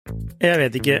Jeg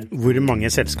vet ikke hvor mange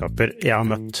selskaper jeg har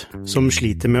møtt som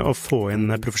sliter med å få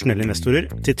inn profesjonelle investorer,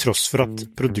 til tross for at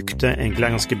produktet egentlig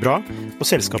er ganske bra, og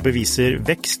selskapet viser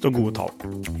vekst og gode tall.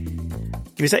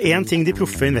 Hvis det er en ting de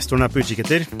proffe investorene er på utkikk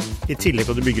etter, i tillegg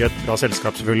til at du bygger et bra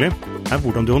selskap selvfølgelig, er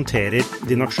hvordan du håndterer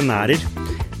dine aksjonærer,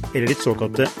 eller ditt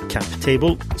såkalte cap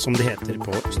table, som det heter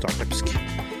på startupsk.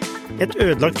 Et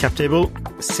ødelagt cap table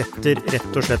setter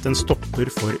rett og slett en stopper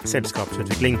for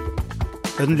selskapsutvikling.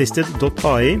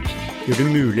 Unlisted.ai gjør det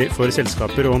mulig for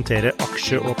selskaper å håndtere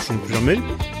aksje- og opsjonsprogrammer,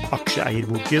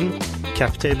 aksjeeierboken,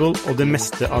 captable og det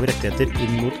meste av rettigheter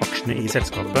inn mot aksjene i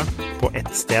selskapet på ett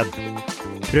sted.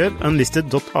 Prøv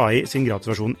Unlisted.ai sin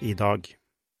gratisversjon i dag.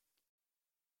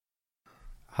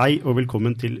 Hei og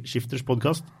velkommen til Skifters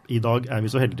podcast. I dag er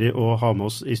vi så heldige å ha med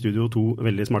oss i studio to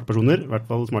veldig smarte personer, i hvert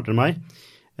fall smartere enn meg.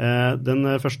 Den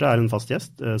første er en fast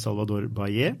gjest, Salvador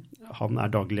Baye. Han er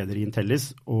daglig leder i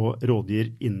Intellis og rådgir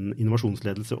innen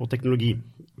innovasjonsledelse og teknologi.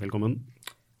 Velkommen.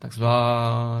 Takk skal du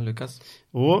ha, Lukas.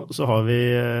 Og så har vi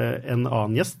en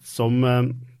annen gjest som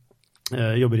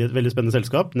jobber i et veldig spennende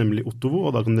selskap, nemlig Otovo,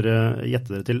 og da kan dere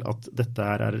gjette dere til at dette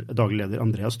er daglig leder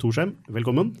Andreas Thorsheim.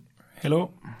 Velkommen. Hello.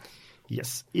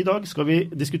 Yes. I dag skal vi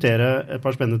diskutere et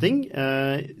par spennende ting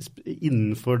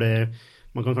innenfor det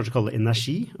man kan kanskje kalle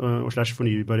energi og slash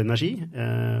fornybar energi.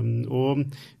 Og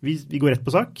vi går rett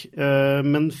på sak,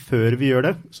 men før vi gjør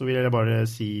det, så vil jeg bare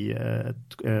si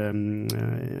en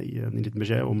liten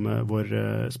beskjed om vår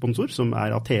sponsor, som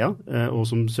er Atea, og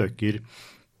som søker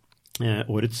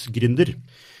årets gründer.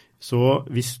 Så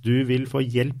hvis du vil få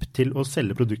hjelp til å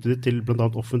selge produktet ditt til blant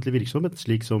annet offentlig virksomhet,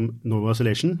 slik som Nova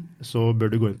Solation, så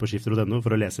bør du gå inn på skifter.no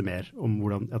for å lese mer om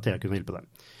hvordan Atea kunne hjelpe deg.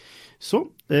 Så,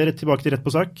 tilbake til rett på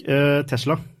sak.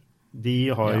 Tesla, de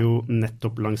har jo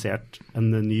nettopp lansert en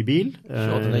ny bil,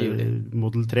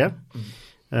 Model 3,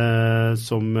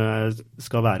 som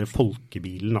skal være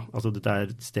folkebilen. Da. Altså dette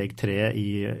er steg 3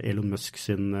 i Elon Musk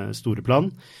sin store plan.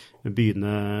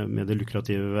 Begynne med det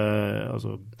lukrative,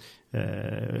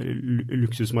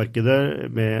 luksusmarkedet.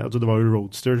 Altså det var jo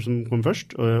Roadster som kom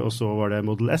først, og så var det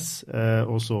Model S,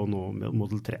 og så nå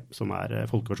Model 3, som er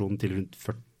folkeversjonen til rundt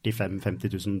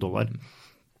 $45,000-50,000.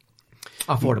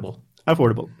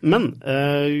 Affordable. Men,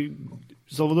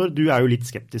 Salvador, du er jo litt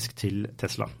skeptisk til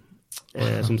Tesla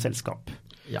som selskap.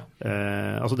 Ja.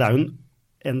 Altså det er jo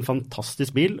en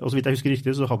fantastisk bil, og så vidt jeg husker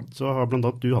riktig, så har blant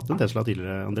annet du hatt en Tesla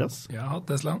tidligere, Andreas. Jeg har hatt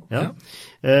Tesla, ja.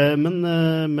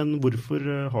 Men hvorfor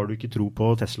har du ikke tro på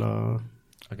Tesla?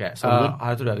 Ok,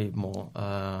 her tror jeg vi må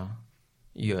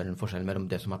gjøre en forskjell mellom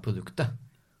det som er produktet,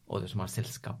 og det som er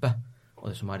selskapet, og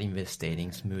det som er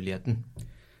investeringsmuligheten.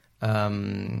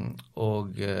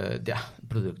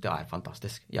 Produktet er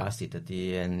fantastisk. Jeg har sittet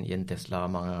i en Tesla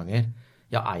mange ganger.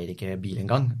 Jeg eier ikke bil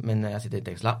engang, men jeg sitter i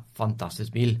Tesla.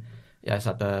 Fantastisk bil. Jeg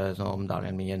satt om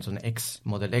dagen med en sånn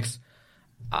Model X.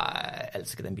 Jeg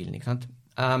elsker den bilen, ikke sant?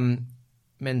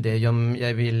 Men det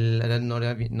jeg vil,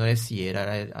 når jeg sier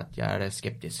at jeg er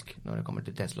skeptisk når det kommer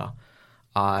til Tesla,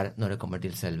 er når det kommer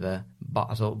til selve,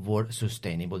 altså hvor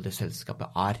sustainable det selskapet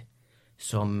er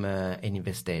som en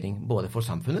investering, både for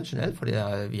samfunnet generelt, fordi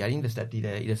vi har investert i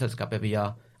det selskapet via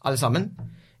alle sammen,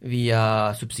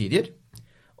 via subsidier,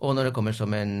 og når det kommer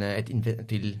som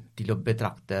til å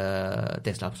betrakte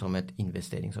Tesla som et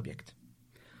investeringsobjekt.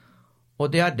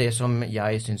 Og det er det som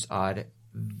jeg synes er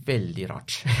veldig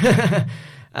rart.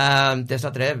 Tesla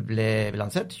 3 ble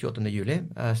lansert 28. juli.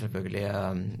 Selvfølgelig,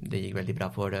 det gikk veldig bra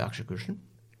for aksjekursen.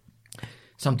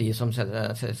 Samtidig som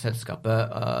selskapet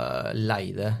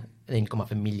leide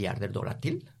 $1,5 milliarder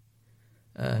til.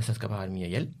 Selskapet har mye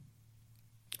gjeld.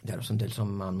 Det er også en del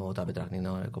som man må ta betraktning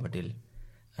når det kommer til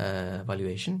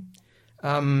valuation.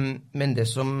 Men det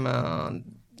som,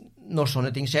 når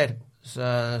sånne ting skjer,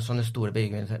 sånne store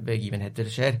begivenheter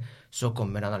skjer, så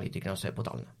kommer analytikerne og ser på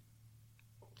tallene.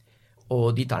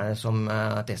 Og de tallene som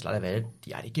Tesla leverer,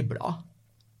 de er ikke bra.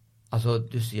 Altså,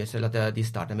 du sier selv at de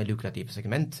starter med lukrativt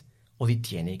segment, og de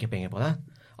tjener ikke penger på det.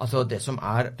 Altså, det som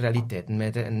er realiteten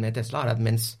med Tesla, er at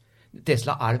mens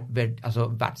Tesla er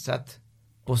verdsatt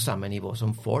på samme nivå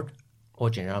som Ford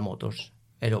og General Motors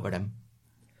er over dem.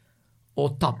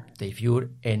 Og tappte i fjor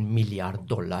 $1 milliard.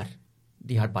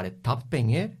 De har bare tapt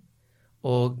penger,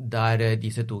 og der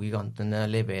disse to gigantene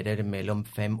leverer mellom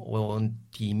 5 og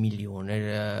 10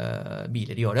 millioner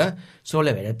biler i året, så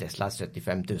leverer Tesla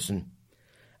 75,000.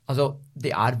 Altså,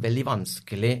 det er veldig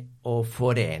vanskelig å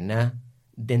forene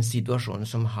den situasjonen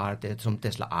som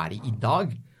Tesla er i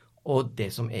dag, og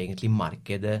det som egentlig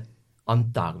markedet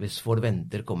antageligvis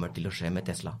forventer kommer til å skje med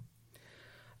Tesla.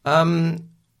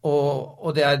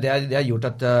 Og det har gjort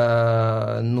at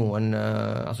noen,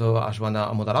 altså Ashwan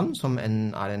Amodaran, som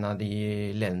er en av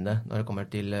de ledende når det kommer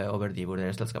til å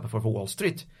verdivurdere selskapet for Wall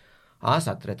Street, har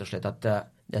sagt rett og slett at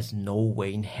there's no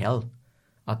way in hell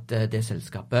at det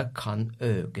selskapet kan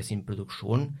øke sin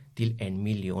produksjon til 1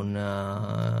 million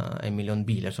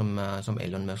biler som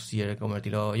Elon Musk sier kommer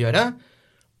til å gjøre,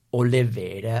 og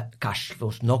levere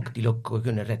cashflows nok til å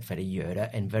kunne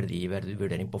rettferdiggjøre en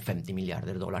verdivurdering på $50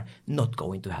 milliarder. Not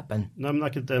going to happen. Nei, men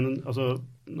ikke det, altså,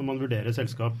 når man vurderer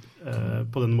selskap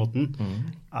på denne måten,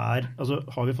 altså,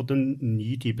 har vi fått en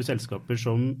ny type selskaper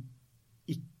som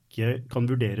ikke kan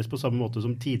vurderes på samme måte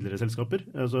som tidligere selskaper?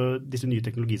 Altså, disse nye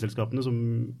teknologiselskapene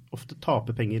som ofte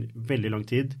taper penger veldig lang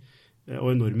tid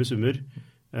og enorme summer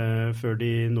før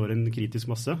de når en kritisk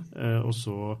masse, og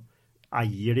så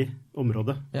eier de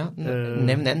området. Ja,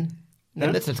 nevn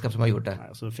et selskap som har gjort det. Nei,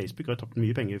 altså Facebook har tapt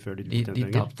mye penger før de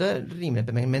tapte rimelig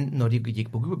penger, men når de gikk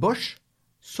på børs,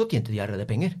 så tjente de allerede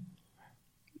penger.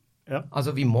 Ja.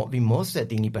 Altså, vi må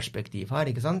sette inn i perspektiv her,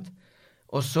 ikke sant?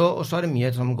 Og så er det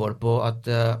mye som går på at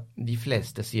de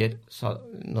fleste sier,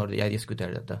 når jeg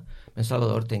diskuterer dette, men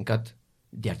Salvador tenker at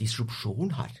det er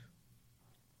disrupsjon her.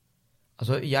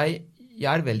 Altså, jeg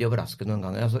er veldig overrasket noen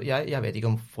ganger. Altså, jeg vet ikke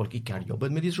om folk ikke har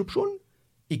jobbet med disrupsjon,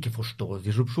 ikke forstår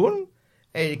disrupsjon,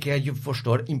 eller ikke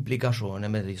forstår implikasjonene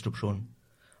med disrupsjon.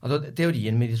 Altså,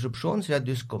 teorien med disrupsjon sier at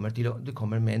du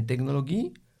kommer med en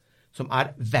teknologi som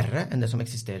er verre enn det som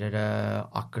eksisterer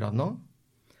akkurat nå,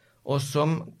 og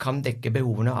som kan dekke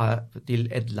behovene til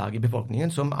et lag i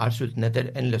befolkningen som er sulten etter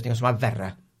en løsning som er verre.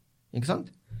 Ikke sant?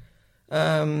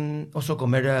 Og så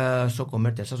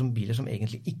kommer Tesla som biler som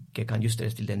egentlig ikke kan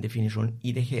justeres til den definisjonen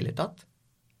i det hele tatt.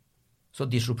 Så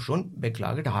disrupsjon,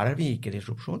 beklager, det her er vi ikke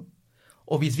disrupsjon.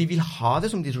 Og hvis vi vil ha det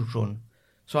som disrupsjon,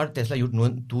 så har Tesla gjort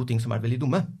to ting som er veldig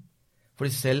dumme. Fordi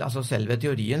selve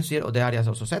teorien sier, og det har jeg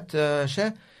også sett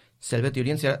skje, selve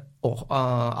teorien sier,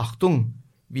 Achtung,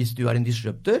 hvis du er en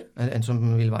disruptor, en som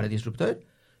vil være disruptor,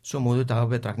 så må du ta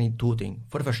betraktning 2 ting.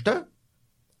 For det første,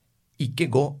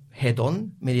 ikke gå head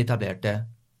on med de etablerte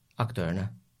aktørene.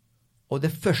 Og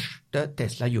det første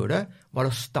Tesla gjorde var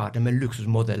å starte med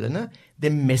luksusmodellene,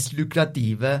 det mest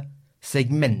lukrative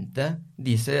segmentet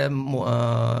disse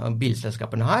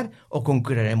bilselskapene har, og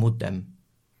konkurrere mot dem.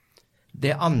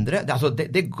 Det andre,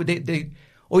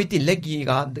 og i tillegg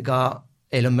ga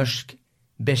Elon Musk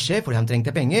beskjed, fordi han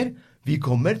trengte penger. Vi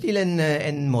kommer til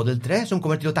en Model 3 som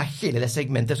kommer til å ta hele det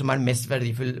segmentet som er mest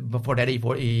verdifull for dere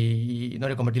når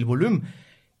det kommer til volum.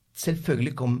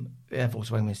 Selvfølgelig kom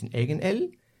Volkswagen med sin egen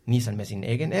el, Nissan med sin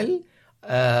egen el,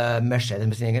 Mercedes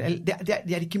med sin egen el. Det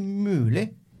er ikke mulig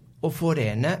å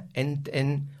forene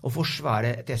og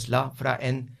forsvare Tesla fra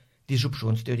en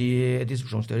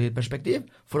disrupsjonsteori-perspektiv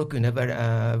for å kunne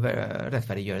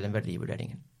rettferdiggjøre den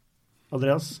verdivurderingen.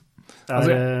 Andreas,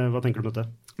 hva tenker du om dette?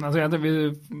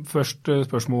 Først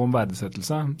spørsmål om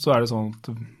verdsettelse, så er det sånn at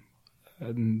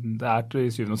det er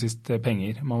til syvende og sist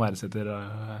penger man verdsetter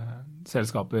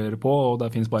selskaper på, og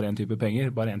det finnes bare en type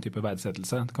penger, bare en type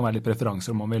verdsettelse. Det kan være litt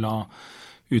preferanser om man vil ha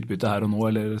utbytte her og nå,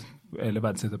 eller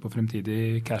verdsette på fremtidig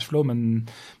cashflow, men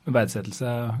verdsettelse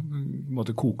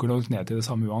koker nok ned til det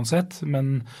samme uansett. Men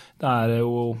det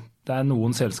er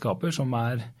noen selskaper som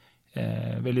er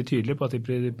veldig tydelige på at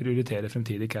de prioriterer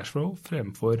fremtidig cashflow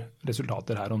fremfor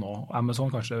resultater her og nå. Amazon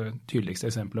kanskje tydeligste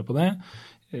eksempler på det.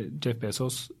 Jeff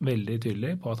Bezos veldig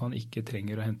tydelig på at han ikke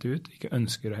trenger å hente ut, ikke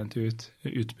ønsker å hente ut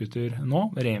utbytter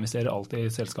nå, reinvesterer alt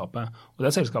i selskapet. Og det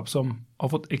er selskap som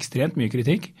har fått ekstremt mye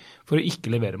kritikk for å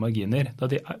ikke levere marginer. Da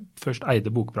de først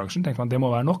eide bokbransjen, tenkte man det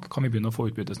må være nok, kan vi begynne å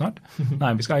få utbytte snart?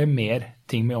 Nei, vi skal eie mer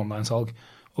ting med online-salg.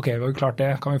 Ok, vi har klart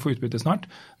det, kan vi få utbytte snart?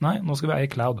 Nei, nå skal vi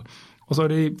eie cloud. Og så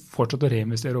har de fortsatt å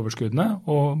reinvestere overskuddene,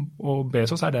 og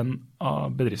Bezos er den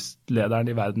av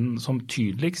bedriftslederen i verden som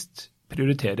tydeligst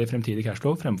prioriterer fremtidig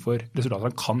cashflow fremfor resultater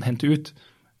han kan hente ut.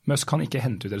 Musk kan ikke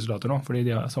hente ut resultater nå, fordi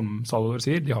de har, som Salvador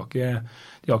sier, de har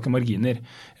ikke marginer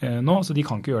nå, så de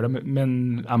kan ikke gjøre det, men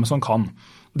Amazon kan.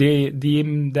 Det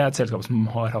er et selskap som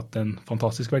har hatt en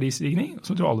fantastisk verdistigning, og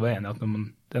som tror alle er enige at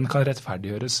den kan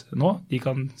rettferdiggjøres nå. De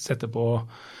kan sette på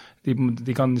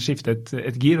de kan skifte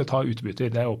et gir og ta utbytter.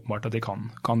 Det er åpenbart at de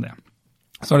kan det.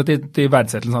 Så er det til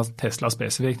verdsettelsen av Tesla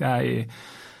spesifikt. Jeg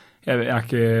er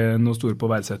ikke noe stor på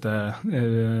å verdsette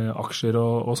aksjer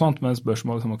og sånt, men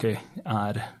spørsmålet som hva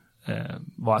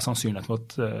er sannsynligheten for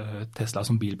at Tesla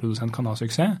som bilprodusent kan ha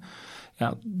suksess?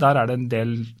 Ja, der er det en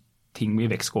del ting i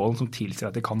vektskålen som tilsier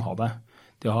at de kan ha det.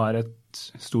 De har et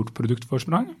stort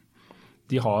produktforsprang.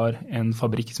 De har en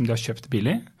fabrikk som de har kjøpt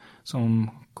billig. som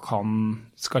kan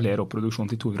skalere opp produksjonen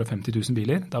til 250 000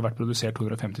 biler. Det har vært produsert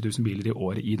 250 000 biler i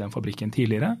året i den fabrikken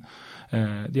tidligere.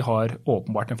 De har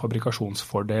åpenbart en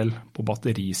fabrikasjonsfordel på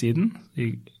batterisiden.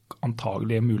 De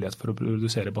antagelig mulighet for å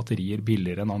produsere batterier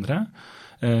billigere enn andre.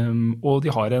 Og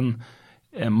de har en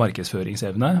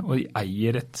markedsføringsevne, og de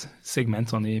eier et segment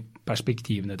sånn i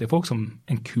perspektivene til folk som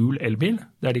en kul elbil.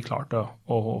 Det har de klart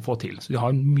å få til. Så de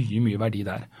har mye verdi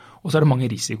der. Og så er det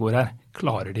mange risikoer her.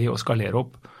 Klarer de å skalere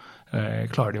opp?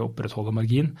 Klarer de å opprettholde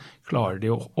margin? Klarer de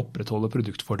å opprettholde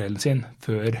produktfordelen sin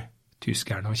før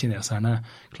tyskerne og kineserne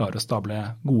klarer å stable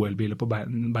gode elbiler på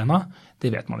beina?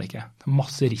 Det vet man ikke. Det er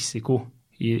masse risiko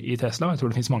i Tesla. Jeg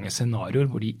tror det finnes mange scenarioer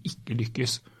hvor de ikke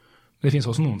lykkes. Men det finnes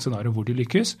også noen scenarioer hvor de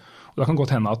lykkes, og da kan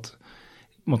godt hende at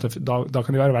da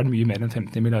kan de være verdt mye mer enn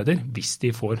 50 milliarder hvis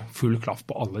de får full klaff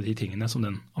på alle de tingene som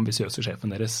den ambisiøse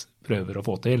sjefen deres prøver å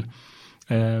få til.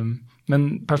 Men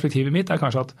perspektivet mitt er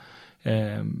kanskje at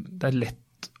det er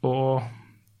lett å,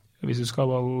 hvis du skal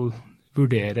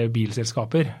vurdere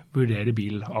bilselskaper, vurdere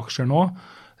bilaksjer nå,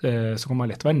 så kan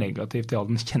man lett være negativ til all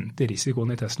den kjente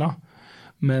risikoen i Tesla.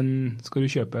 Men skal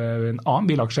du kjøpe en annen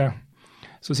bilaksje,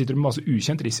 så sitter du med masse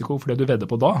ukjent risiko, for det du vedder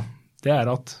på da, det er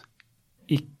at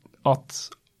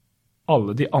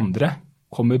alle de andre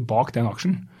kommer bak den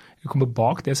aksjen. De kommer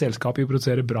bak det selskapet i å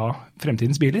produsere bra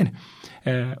fremtidens biler.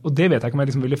 Og det vet jeg ikke om jeg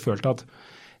liksom ville følt at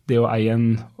det å eie en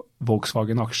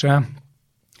Volkswagen-aksje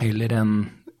eller en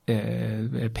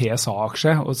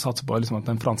PSA-aksje og satse på liksom at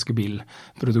den franske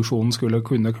bilproduksjonen skulle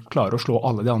kunne klare å slå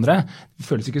alle de andre, det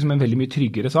føles ikke som en veldig mye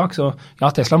tryggere sak. Så ja,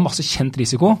 Tesla har masse kjent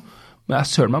risiko, men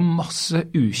jeg søler meg masse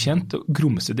ukjent og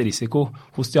grumsete risiko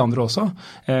hos de andre også.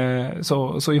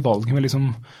 Så i valget med liksom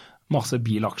masse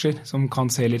bilaksjer som kan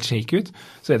se litt shake ut,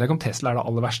 så vet jeg ikke om Tesla er det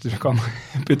aller verste du kan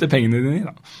putte pengene dine i.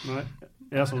 Da. Nei,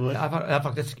 jeg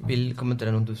faktisk vil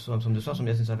kommentere noe som du sa, som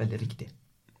jeg synes er veldig riktig.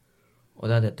 Og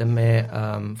det er dette med,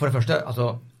 for det første,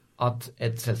 altså, at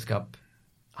et selskap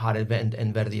har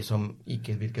en verdi som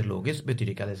ikke virker logisk,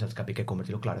 betyr ikke at et selskap ikke kommer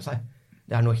til å klare seg.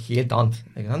 Det er noe helt annet,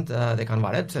 ikke sant? Det kan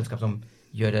være et selskap som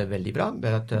gjør det veldig bra,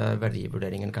 men at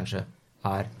verdivurderingen kanskje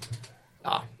er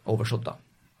oversått da.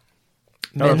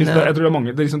 Men, jeg tror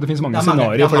det finnes mange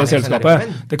scenarier for det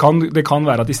selskapet. Det kan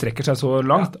være at de strekker seg så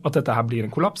langt at dette her blir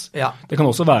en kollaps. Ja. Det kan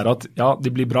også være at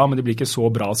de blir bra, men de blir ikke så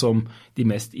bra som de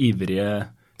mest ivrige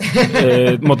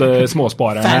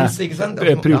småsparerne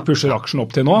pusher aksjen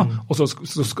opp til nå, og så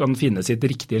skal den finne sitt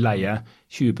riktige leie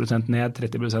 20% ned,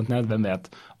 30% ned, hvem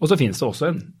vet. Og så finnes det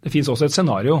også et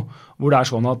scenario hvor det er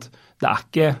sånn at det er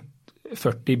ikke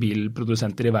 40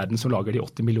 bilprodusenter i verden som lager de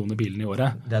 80 millioner bilene i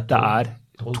året. Det er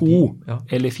 2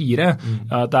 eller 4,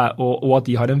 og at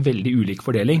de har en veldig ulik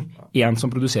fordeling. En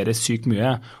som produserer sykt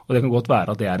mye, og det kan godt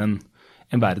være at det er en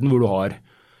verden hvor du har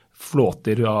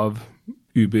flåter av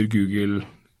Uber, Google,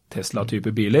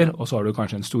 Tesla-type biler, og så har du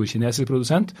kanskje en stor kinesisk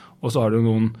produsent, og så har du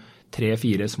noen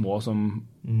 3-4 små som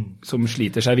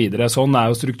sliter seg videre. Sånn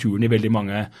er jo strukturen i veldig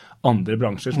mange andre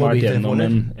bransjer som har vært gjennom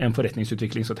en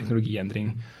forretningsutviklings- og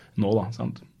teknologiendring nå. Da,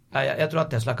 sant? Jeg tror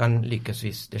at Tesla kan lykkes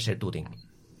hvis det skjer 2 ting.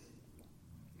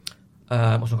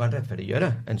 Og så kan rettferdiggjøre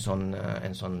en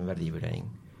sånn verdivurdering.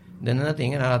 Den ene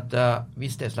tingen er at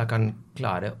hvis Tesla kan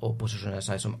klare å posisjonere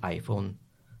seg som iPhone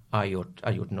har gjort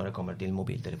når det kommer til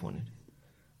mobiltelefoner.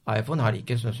 iPhone har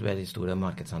ikke så veldig store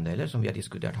markedsandeler, som vi har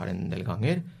diskutert her en del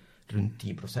ganger, rundt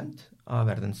 10% av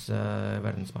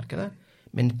verdensmarkedet,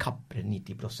 men kapper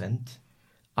 90%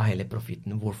 av hele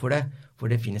profitten. Hvorfor det?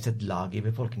 For det finnes et lag i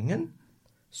befolkningen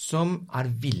som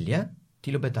er villige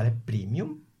til å betale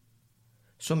premium,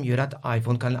 som gjør at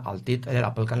Apple kan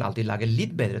alltid lage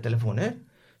litt bedre telefoner,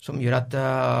 som gjør at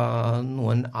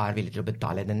noen er villige til å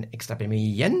betale den ekstra premien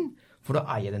igjen for å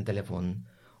eie den telefonen.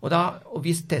 Og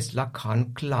hvis Tesla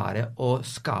kan klare å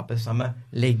skape samme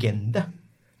legende,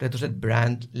 rett og slett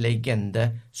brand, legende,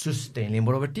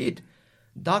 sustainable over tid,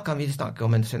 da kan vi snakke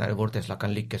om en scenario hvor Tesla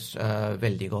kan lykkes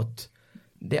veldig godt.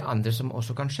 Det andre som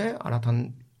også kan skje, er at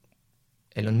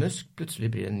Elon Musk plutselig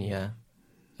blir den nye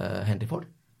Henry Ford.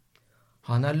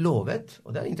 Han har lovet,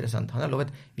 og det er interessant, han har lovet,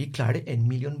 vi klarer 1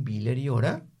 million biler i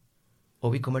året,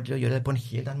 og vi kommer til å gjøre det på en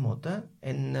helt annen måte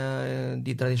enn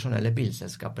de tradisjonelle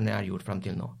bilselskapene har gjort frem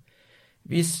til nå.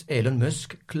 Hvis Elon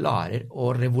Musk klarer å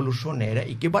revolusjonere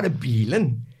ikke bare bilen,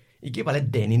 ikke bare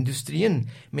den industrien,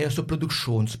 men også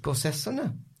produksjonsprosessene,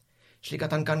 slik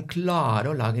at han kan klare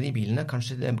å lage de bilene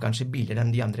kanskje billigere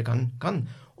enn de andre kan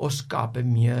og skape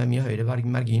mye høyere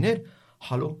marginer,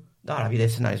 da er vi det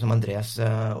scenariet som Andreas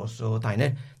også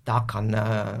tegner. Da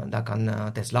kan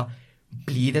Tesla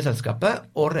bli det selskapet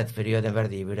og rettferdiggjøre den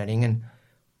verdivurderingen.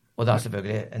 Og da er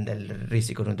selvfølgelig en del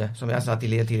risiko rundt det. Som jeg sa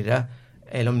tidligere,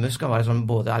 Elon Musk var sånn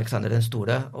både Alexander den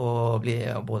Store og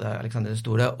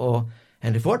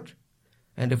Henry Ford.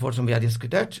 Henry Ford som vi har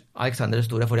diskutert. Alexander den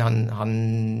Store fordi han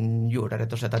gjorde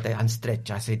rett og slett at han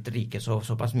stretchet sitt rike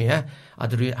såpass mye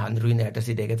at han ruinerte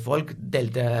sitt eget folk.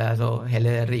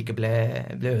 Hele riket ble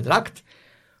ødelagt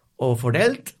og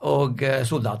fordelt, og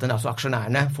soldatene, altså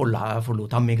aksjonærene,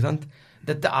 forlot ham, ikke sant?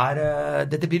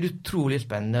 Dette blir utrolig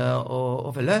spennende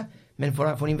å følge, men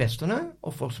for investorene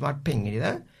og folk som har penger i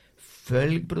det,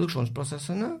 følg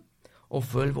produksjonsprosessene, og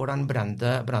følg hvordan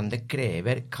brandet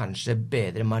krever kanskje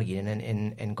bedre marginer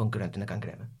enn konkurrentene kan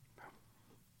kreve.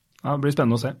 Ja, det blir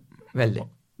spennende å se. Veldig.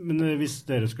 Men hvis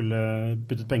dere skulle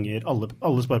puttet penger,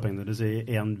 alle sparepengene deres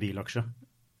i en bilaksje,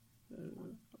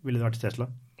 ville det vært Tesla?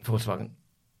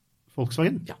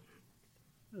 Volkswagen? Ja.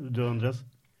 Du, Andreas?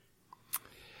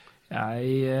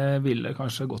 Jeg ville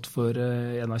kanskje gått for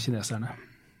en av kineserne.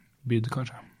 Byd,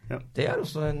 kanskje. Ja. Det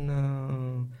også en...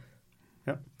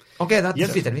 Ja. Ok, da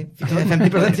flytter vi.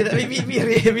 50%.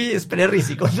 Vi spiller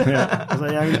risiko. Ja, altså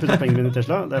jeg vil putte pengene mine i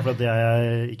Tesla, det fordi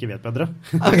jeg ikke vet bedre.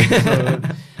 Okay.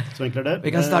 Så enkelt det.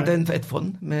 Vi kan starte et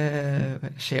fond med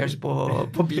shares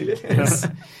på biler.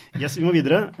 Yes, vi må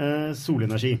videre.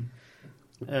 Solenergi.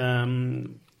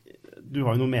 Du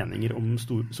har jo noen meninger om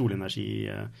solenergi,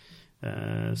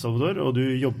 Salvador, og du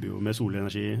jobber jo med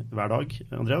solenergi hver dag,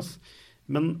 Andreas.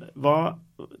 Men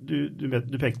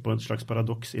du pekte på et slags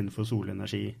paradoks innenfor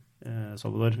solenergi,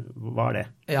 Salvador. Hva det?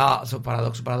 Ja, altså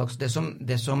paradoks. Det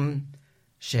som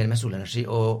skjer med solenergi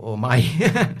og meg,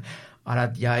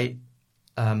 at jeg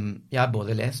har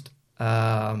både lest,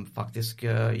 faktisk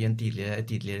i et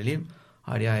tidligere liv,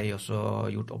 har jeg også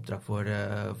gjort oppdrag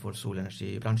for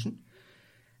solenergibransjen.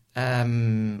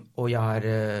 Og jeg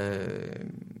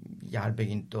har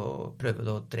begynt å prøve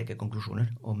å trekke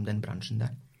konklusjoner om den bransjen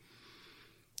der.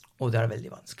 Og det veldig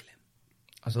vanskelig.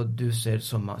 Altså, du ser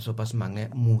såpass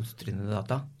mange motstridende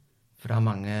data fra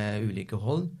mange ulike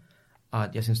hold,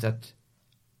 at jeg synes at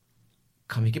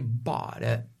kan vi ikke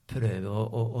bare prøve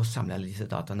å samle alle disse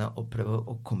dataene og prøve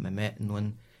å komme med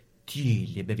noen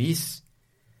tydelige bevis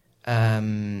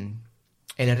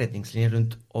eller retningslinjer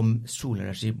rundt om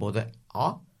solenergi både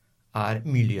er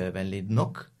miljøvennlig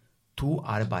nok, 2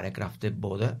 bærekraftig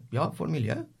både for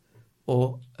miljøet,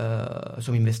 og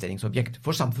som investeringsobjekt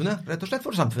for samfunnet, rett og slett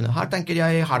for samfunnet. Her tenker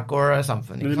jeg hardcore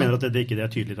samfunn. Men du mener at det ikke er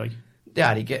tydelig i dag? Det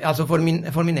ikke. Altså for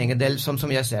min egen del,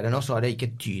 som jeg ser det nå, så det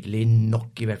ikke tydelig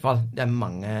nok i hvert fall. Det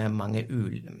mange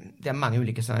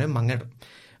ulike scenarier,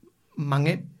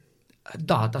 mange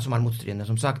data som motstridende,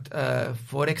 som sagt.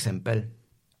 For eksempel,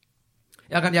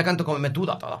 jeg kan komme med 2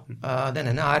 data da. Den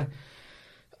ene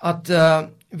at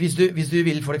hvis du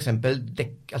vil for eksempel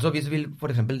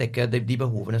dekke de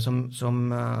behovene som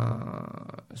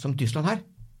Tyskland har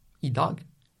i dag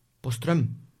på strøm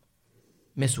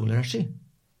med solenergi,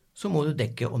 så må du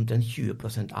dekke omtrent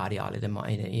 20% areal i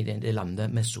det landet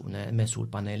med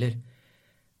solpaneler.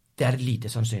 Det lite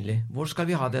sannsynlig. Hvor skal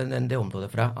vi ha det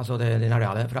området fra? Altså den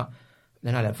arealet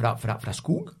fra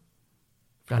skog,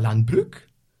 fra landbruk.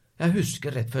 Jeg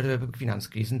husker rett før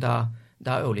finanskrisen da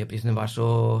oljeprisen var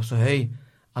så høy,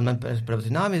 at man prøvde å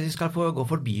si, nei, men vi skal gå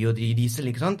forbi og diesel,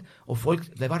 ikke sant? Og folk,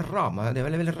 det var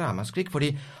veldig ramaskrik, fordi,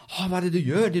 hva det du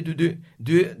gjør?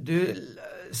 Du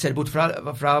ser bort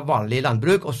fra vanlig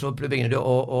landbruk, og så begynner du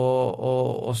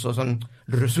å sånn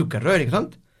sukkerrør, ikke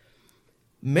sant?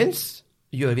 Mens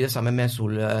gjør vi det samme med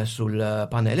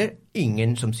solpaneler,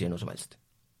 ingen som sier noe som helst.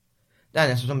 Det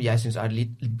eneste som jeg synes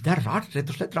det rart, rett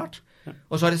og slett rart.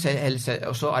 Og så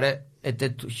det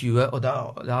etter 20, og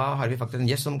da har vi faktisk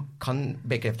en gjest som kan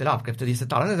bekrefte eller avkrefte disse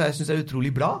tallene. Det synes jeg utrolig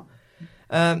bra.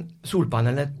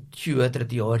 Solpanelene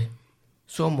 20-30 år,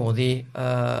 så må de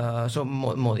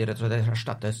rett og slett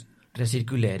erstattes,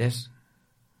 resirkuleres.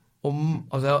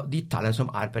 Altså, de tallene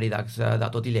som per i dags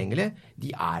dato tilgjengelige,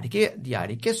 de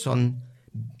ikke sånn,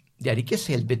 de ikke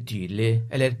helt betydelige,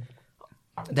 eller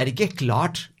det ikke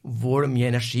klart hvor mye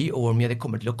energi og hvor mye det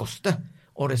kommer til å koste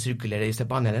å resirkulere disse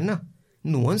panelene.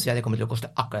 Noen sier det kommer til å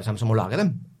koste akkurat samme som å lage dem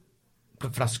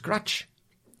fra scratch.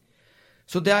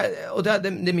 Så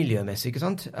det miljømessige, ikke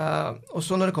sant? Og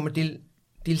så når det kommer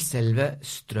til selve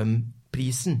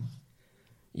strømprisen.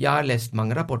 Jeg har lest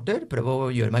mange rapporter, prøver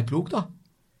å gjøre meg klok da.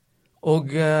 Og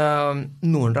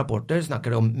noen rapporter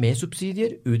snakker om med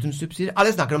subsidier, uten subsidier.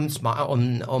 Alle snakker om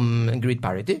grid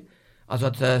parity, altså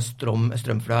at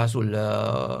strøm fra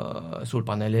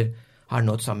solpaneler har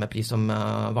nått samme pris som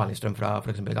vanlig strøm fra for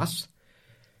eksempel gass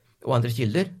og andre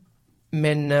kilder.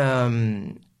 Men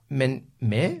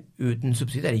med, uten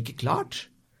subsidier ikke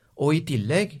klart. Og i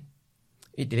tillegg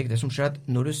det som skjer at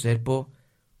når du ser på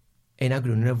en av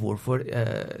grunnene hvorfor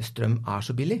strøm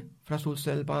så billig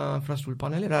fra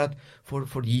solpaneler, er at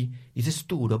fordi disse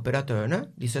store operatørene,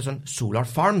 disse sånn solar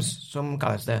farms, som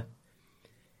kalles det,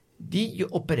 de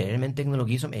opererer med en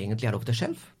teknologi som egentlig er off the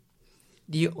shelf.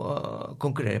 De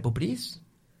konkurrerer på pris,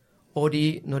 og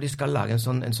når de skal lage en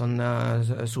sånn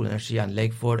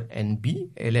solenergianlegg for en by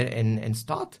eller en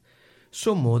stat,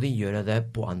 så må de gjøre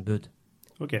det på anbud.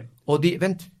 Okay. Og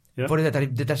for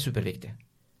dette er superviktig.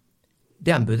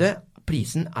 Det anbudet,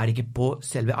 prisen er ikke på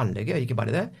selve anlegget, ikke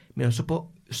bare det, men også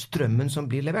på strømmen som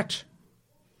blir levert.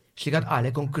 Slik at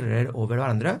alle konkurrerer over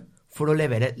hverandre for å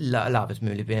levere lavest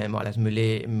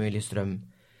mulig strøm.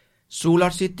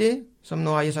 Solar City, som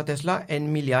nå eies av Tesla, 1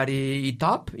 milliard i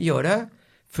tap i året.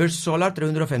 First Solar,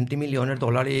 $350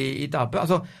 millioner i tap.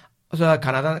 Altså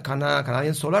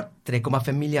Canadian Solar,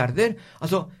 3,5 milliarder.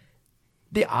 Altså,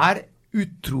 det er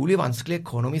utrolig vanskelig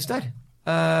økonomisk der.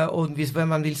 Og hvis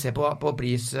man vil se på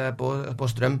pris på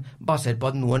strøm basert på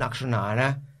at noen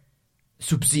aksjonærer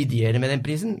subsidierer med den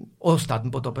prisen, og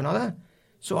staten på toppen av det,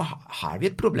 så har vi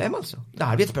et problem, altså. Da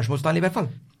har vi et spørsmålstegn i hvert fall.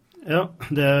 Ja,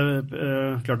 det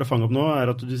jeg klart å fange opp nå er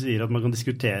at du sier at man kan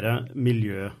diskutere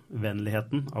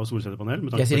miljøvennligheten av solcellepanel.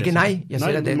 Jeg sier ikke nei. Jeg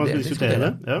sier man kan diskutere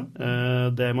det. Ja.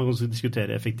 Man kan også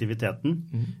diskutere effektiviteten,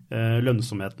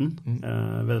 lønnsomheten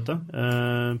ved dette.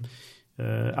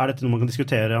 Er dette noe man kan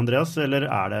diskutere, Andreas, eller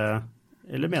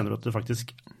mener du at det faktisk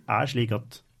er slik at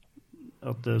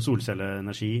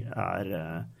solcelleenergi er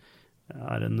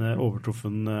en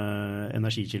overtruffen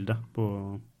energikilde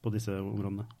på disse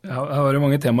områdene? Ja, det var jo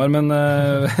mange temaer, men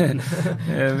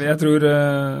jeg tror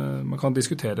man kan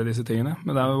diskutere disse tingene.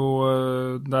 Men det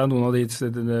er noen av de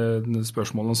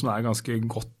spørsmålene som er ganske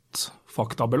godt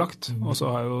faktabelagt, og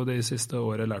så har jo de siste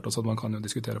året lært oss at man kan jo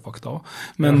diskutere fakta også.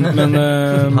 Men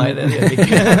nei, det gjør vi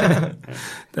ikke.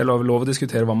 Det er lov å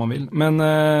diskutere hva man vil. Men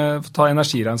ta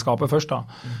energiregnskapet først da.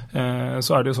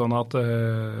 Så er det jo sånn at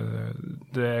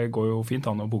det går jo fint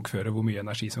an å bokføre hvor mye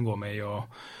energi som går med i å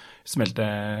smelte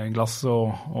glass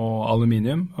og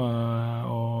aluminium,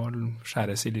 og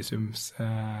skjære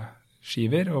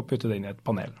silisiumskiver og putte det inn i et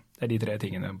panel. Det er de 3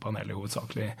 tingene panelet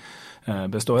hovedsakelig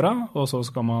består av, og så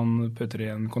skal man putte det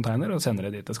i en container og sende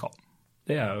det dit det skal.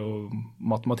 Det er jo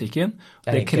matematikken.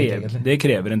 Det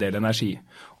krever en del energi.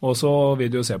 Og så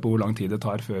vil du jo se på hvor lang tid det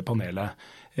tar før panelet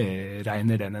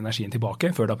regner den energien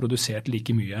tilbake, før det har produsert like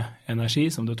mye energi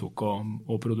som det tok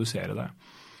å produsere det.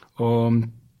 Og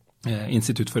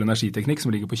Institutt for energiteknikk,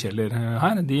 som ligger på Kjeller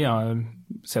her, de har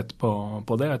sett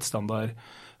på det, et standard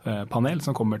panel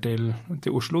som kommer til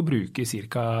Oslo, bruker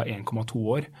ca. 1,2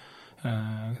 år,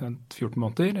 14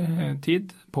 måneder tid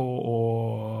på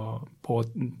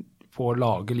å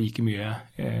lage like mye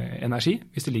energi,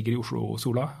 hvis det ligger i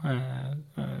Oslo-sola,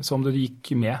 som det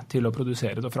gikk med til å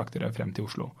produsere det og frakte det frem til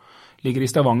Oslo. Ligger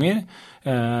i Stavanger,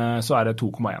 så er det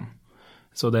 2,1.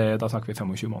 Så da snakker vi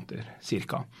 25 måneder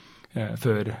cirka.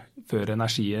 Før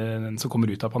energien som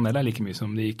kommer ut av panelet er like mye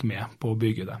som det gikk med på å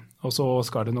bygge det. Og så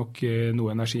skal det nok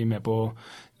noe energi med på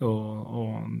å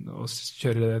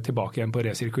kjøre det tilbake igjen på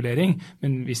resirkulering,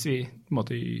 men hvis vi på en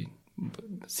måte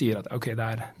sier at ok, det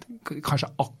er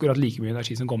kanskje akkurat like mye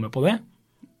energi som kommer på det,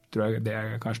 tror jeg det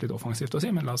er kanskje litt offensivt å si,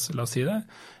 men la oss si det,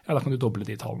 ja, da kan du doble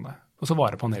de tallene. Og så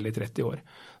varer panelet i 30 år.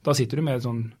 Da sitter du med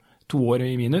sånn 2 år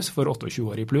i minus for 28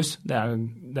 år i pluss. Det er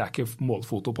ikke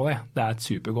målfoto på det. Det er et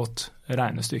supergodt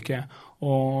regnestykke.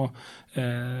 Og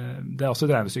det er også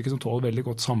et regnestykke som tåler veldig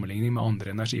godt sammenligning med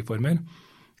andre energiformer.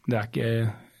 Det er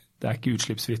ikke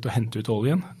utslippsfritt å hente ut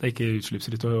oljen. Det er ikke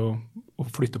utslippsfritt å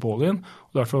flytte på oljen. Og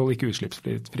det er i hvert fall ikke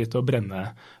utslippsfritt å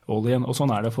brenne oljen. Og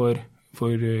sånn er det for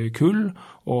kull,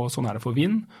 og sånn er det for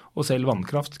vind. Og selv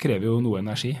vannkraft krever jo noe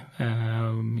energi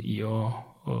i å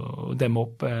demme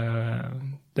opp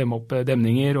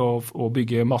demninger og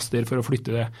bygge master for å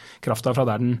flytte krafta fra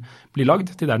der den blir lagd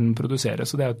til der den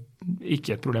produseres. Så det er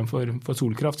ikke et problem for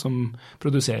solkraft som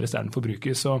produseres der den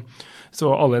forbrukes. Så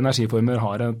alle energiformer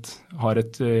har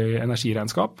et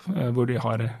energiregnskap hvor de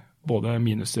har både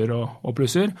minuser og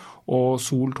plusser, og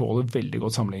sol tåler veldig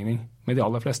godt sammenligning med de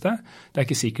aller fleste. Det er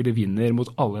ikke sikkert det vinner mot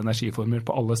alle energiformer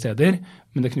på alle steder,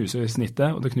 men det knuser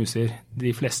snittet, og det knuser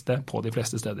de fleste på de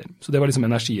fleste steder. Så det var liksom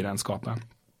energiregnskapet.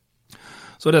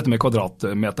 Så er dette med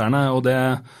kvadratmeterne, og det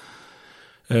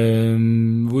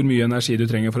hvor mye energi du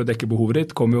trenger for å dekke behovet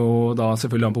ditt, kommer jo da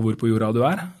selvfølgelig an på hvor på jorda du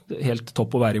er. Det er helt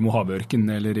topp å være i Mojave-ørken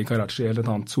eller i Karachi eller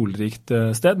et annet solrikt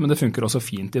sted, men det funker også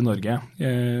fint i Norge.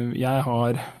 Jeg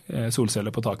har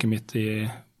solceller på taket mitt i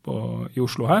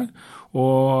Oslo her,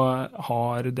 og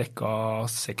har dekka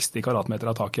 60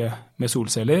 kvadratmeter av taket med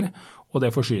solceller, og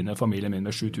det forsyner familien min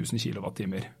med 7000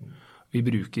 kilowattimer. Vi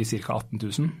bruker ca. 18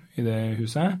 000 i det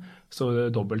huset, så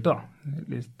det dobbelte da,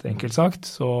 litt enkelt sagt,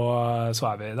 så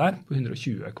vi der på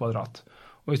 120 kvadrat.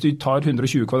 Og hvis du tar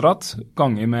 120 kvadrat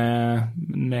ganger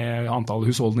med antall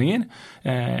husholdninger,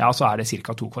 så det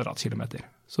ca. 2 kvadratkilometer.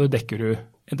 Så dekker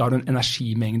da har du en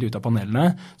energimengde ut av panelene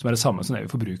som det samme som det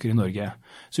vi forbruker i Norge.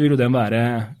 Så vil jo den være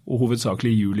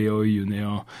hovedsakelig i juli og juni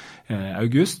og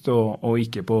august, og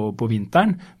ikke på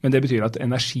vinteren. Men det betyr at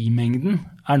energimengden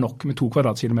nok med 2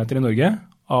 kvadratkilometer i Norge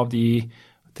av de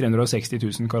 360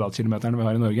 000 kvadratkilometerne vi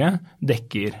har i Norge,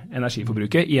 dekker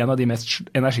energiforbruket i en av de mest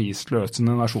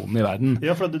energisløsende nasjonene i verden.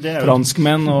 Ja, for det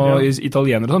Franskmenn og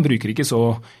italienere og sånn bruker ikke så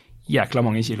jækla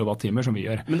mange kilowattimer som vi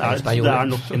gjør. Men det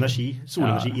nok energi,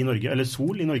 solenergi i Norge, eller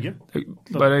sol i Norge?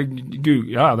 Bare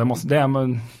Google, ja, det masse,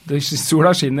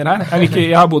 sola skinner her.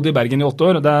 Jeg har bodd i Bergen i 8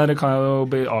 år, og der kan jeg jo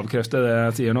avkrefte det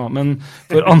jeg sier nå. Men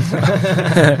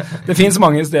det finnes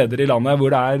mange steder i landet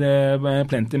hvor det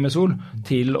plenty med sol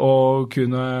til å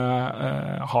kunne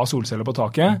ha solceller på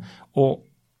taket, og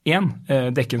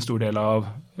dekke en stor del av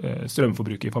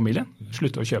strømforbruket i familien,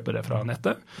 slutte å kjøpe det fra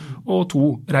nettet, og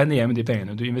 2, regne hjem de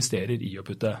pengene du investerer i å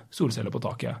putte solceller på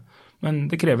taket. Men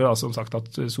det krever altså som sagt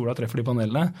at sola treffer de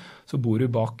panelene, så bor du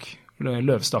bak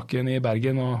løvstakken i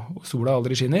Bergen og sola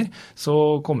aldri skinner,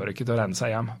 så kommer det ikke til å regne seg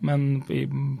hjem. Men i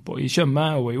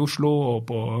Tjøme og i Oslo og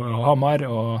på Hamar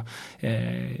og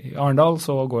i Arendal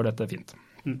så går dette fint.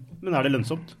 Men det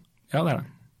lønnsomt? Ja, det det.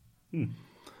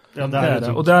 Ja, det det.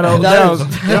 Og det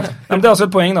altså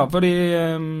et poeng da, fordi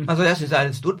altså jeg synes det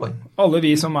et stort poeng. Alle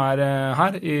vi som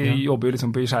her jobber jo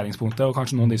liksom på i skjæringspunktet, og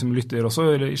kanskje noen av de som lytter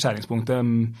også i skjæringspunktet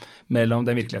mellom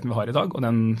den virkeligheten vi har i dag, og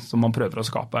den som man prøver å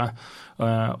skape.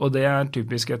 Og det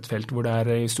typisk et felt hvor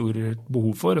det stor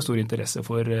behov for og stor interesse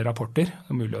for rapporter.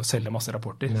 Det mulig å selge masse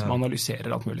rapporter som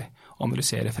analyserer alt mulig.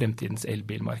 Analyserer fremtidens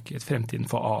elbilmarked, fremtiden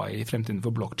for AI, fremtiden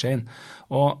for blockchain.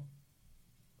 Og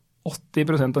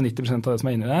 80% og 90% av det som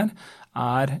inne der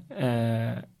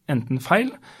enten feil,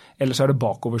 eller så det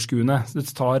bakoverskuende.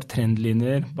 Det tar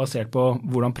trendlinjer basert på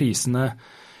hvordan prisene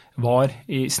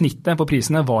snittet på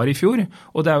prisene var i fjor,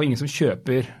 og det jo ingen som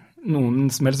kjøper noen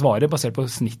som helst vare basert på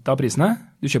snittet av prisene.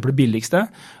 Du kjøper det billigste,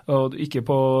 og ikke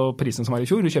på prisene som var i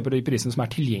fjor, du kjøper de prisene som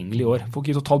tilgjengelig i år. Får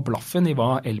ikke totalt blaffen i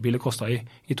hva elbiler kostet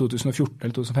i 2014,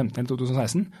 eller 2015, eller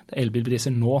 2016. Det elbilpriser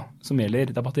nå som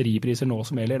gjelder, det batteripriser nå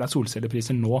som gjelder, det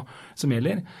solcellepriser nå som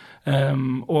gjelder.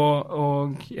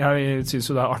 Og jeg synes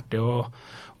jo det artig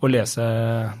å lese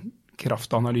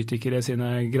kraftanalytikere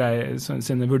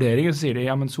sine vurderinger, så sier de,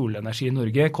 ja, men solenergi i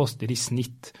Norge koster i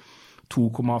snitt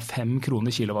 2,5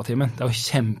 kroner kilowattimen. Det jo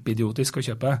kjempeidiotisk å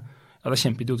kjøpe. Ja, det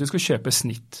kjempeidiotisk å kjøpe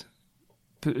snitt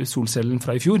solcellen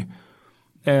fra i fjor.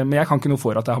 Men jeg kan ikke noe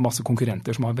for at jeg har masse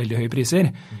konkurrenter som har veldig høye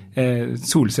priser.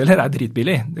 Solceller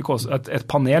dritbillig. Et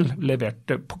panel levert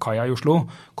på Kaja i Oslo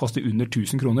koster under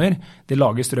 1000 kroner. Det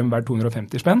lager strøm hver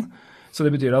 250 spenn. Så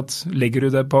det betyr at legger du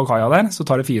det på Kaja der, så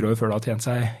tar det 4 år før det har tjent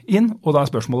seg inn, og da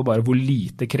spørsmålet bare hvor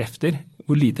lite krefter,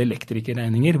 hvor lite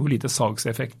elektrikerregninger, hvor lite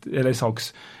salgseffekt, eller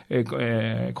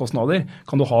salgskostnader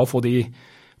kan du ha å få den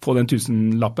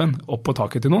 1000-lappen opp på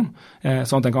taket til noen,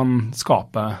 sånn at den kan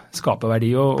skape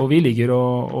verdi. Og vi ligger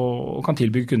og kan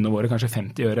tilby kundene våre kanskje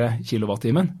 50 øre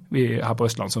kilowattimen her på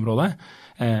Østlandsområdet,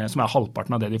 som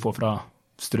halvparten av det de får fra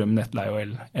strøm, nettleie og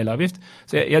elavgift.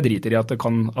 Så jeg driter i at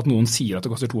noen sier at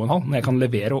det koster 2,5, men jeg kan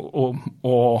levere og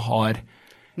har...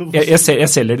 Jeg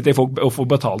selger det til folk og får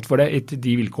betalt for det til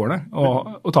de vilkårene,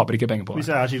 og taper ikke penger på det.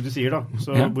 Hvis det slik du sier da,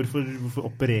 så hvorfor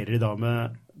opererer de da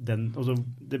med den? Altså,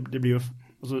 det blir jo...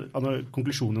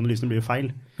 konklusjonen i analysen blir jo feil.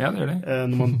 Ja, det gjør det.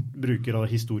 Når man bruker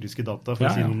historiske data for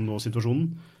å si noe om nå-situasjonen.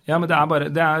 Ja, men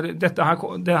dette her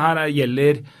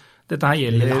gjelder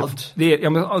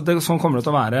sånn kommer det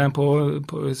til å være på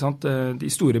de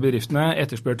store bedriftene,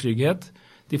 etterspør trygghet.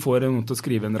 De får noen til å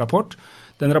skrive en rapport.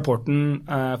 Den rapporten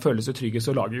føles jo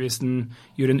tryggest å lage hvis den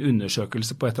gjør en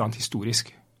undersøkelse på et eller annet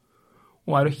historisk.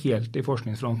 Og jo helt i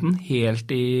forskningsfronten,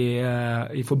 helt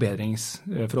i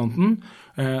forbedringsfronten,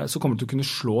 så kommer det til å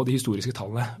kunne slå de historiske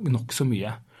tallene nok så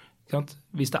mye.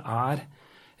 Hvis det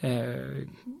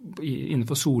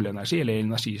innenfor solenergi eller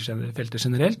energifeltet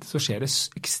generelt, så skjer det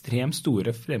ekstremt store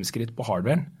fremskritt på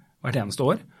hardware hvert eneste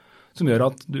år, som gjør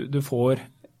at du får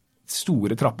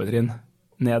store trappetrinn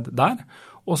ned der.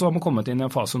 Og så har man kommet inn i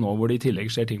en fase nå hvor det i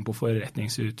tillegg skjer ting på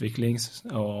forretningsutvikling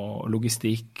og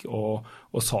logistikk og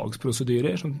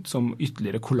salgsprosedyrer som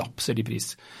ytterligere kollapser de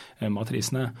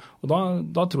prismatrisene. Og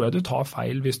da tror jeg du tar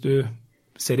feil hvis du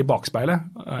ser i bakspeilet,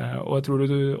 og jeg tror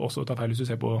du også tar feil hvis du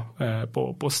ser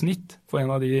på snitt. For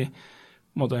en av de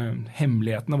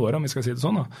hemmelighetene våre, om vi skal si det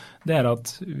sånn, det at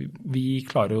vi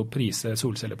klarer å prise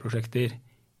solcelleprosjekter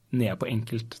ned på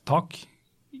enkelt tak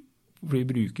vi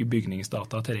bruker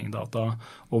bygningsdata, terrengdata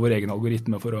og vår egen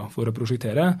algoritme for å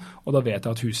prosjektere, og da vet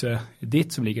jeg at huset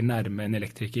ditt, som ligger nærme en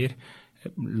elektriker,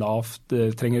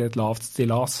 trenger et lavt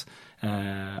stillas,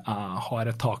 har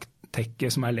et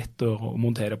taktekke som lett å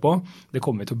montere på. Det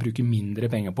kommer vi til å bruke mindre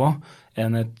penger på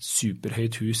enn et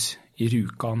superhøyt hus i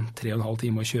Rjukan, 3,5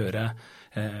 timer å kjøre,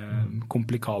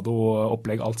 komplikado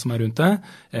opplegg, alt som rundt det.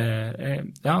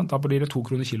 Da blir det 2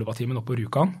 kroner kilowattimen opp på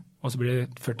Rjukan, og så blir det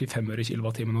 45 øre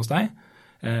kilowattimen hos deg.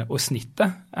 Og snittet,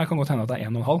 kan godt hende at det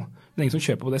 1,5. Men det ingen som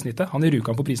kjøper på det snittet. Han i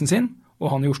Rjukan får prisen sin, og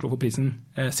han i Oslo får prisen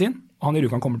sin. Og han i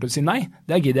Rjukan kommer til å si nei.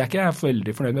 Det gidder jeg ikke, jeg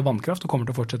veldig fornøyd med vannkraft og kommer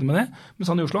til å fortsette med det. Mens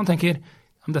han i Oslo, han tenker,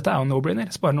 dette jo en no-brainer,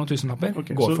 sparer noen tusenlapper,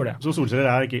 går for det. Så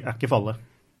solceller ikke for alle?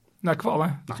 Det ikke for alle.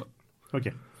 Nei. Ok.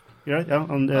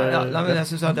 Men jeg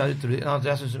synes det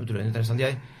utrolig interessant.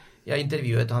 Jeg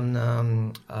intervjuet han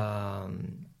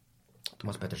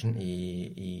Thomas Pettersen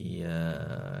i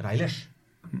Reilers.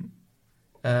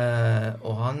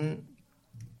 Og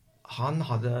han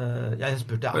hadde jeg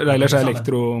spurte Reilers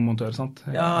elektromontør, sant?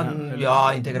 Ja,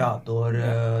 integrator.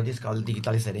 De skal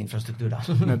digitalisere infrastruktur da.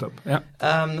 Nettopp, ja.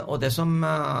 Og det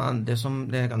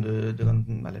kan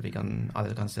vi kan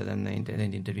alle kan se den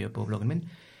intervjuet på bloggen min.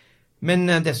 Men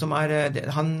det som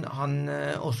han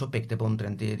også pekte på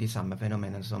omtrent de samme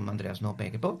fenomenene som Andreas nå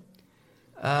peker på.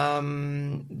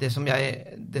 Det som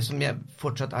jeg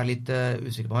fortsatt litt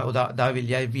usikker på, og da vil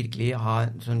jeg virkelig ha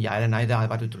sånn ja eller nei, det har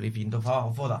vært utrolig fint å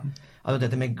få da. Altså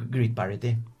dette med grid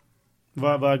parity.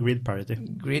 Hva grid parity?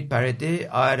 Grid parity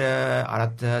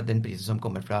at den prisen som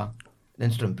kommer fra,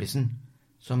 den strømprisen,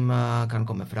 som kan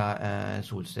komme fra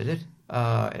solceller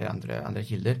eller andre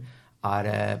kilder,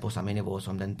 på samme nivå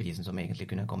som den prisen som egentlig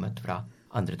kunne kommet fra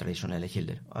andre tradisjonelle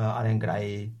kilder. Det en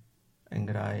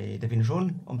grei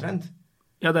definisjon omtrent?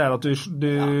 Ja, det at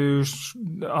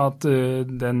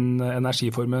den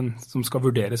energiformen som skal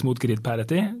vurderes mot grid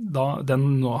parity,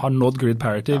 den har nådd grid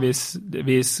parity hvis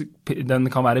den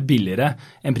kan være billigere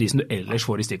enn prisen du ellers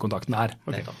får i stikkontakten her.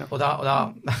 Okay. Og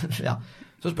da ja.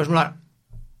 Så spørsmålet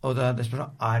er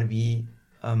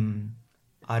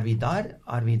vi der?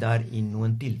 Er vi der i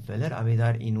noen tilfeller? Er vi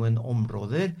der i noen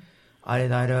områder?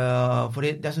 For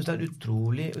jeg synes det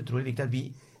utrolig viktig at vi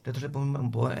rett og slett på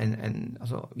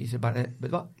altså, vi ser bare,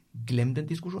 vet du hva? Glem den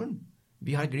diskusjonen.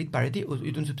 Vi har grid parity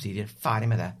uten subsidier. Ferdig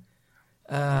med det.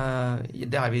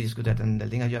 Det har vi diskutert en del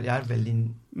ting. Jeg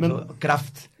veldig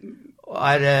kraft.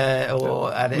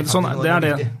 Men sånn,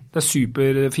 det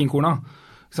superfinkorna.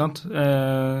 Ikke sant?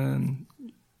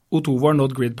 O2 var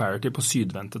nådd grid parity på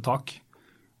sydvendte tak.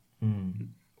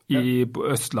 På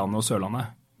Østlandet og Sørlandet.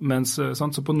 Mens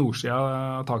så på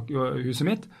nordsida av huset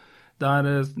mitt, der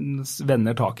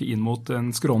vender taket inn mot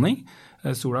en skråning.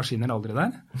 Sola skinner aldri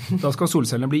der. Da skal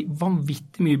solcellene bli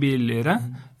vanvittig mye billigere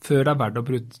før det verdt å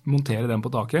montere den på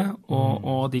taket,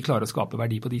 og de klarer å skape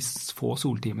verdi på de få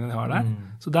soltimene de har der.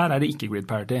 Så der det ikke grid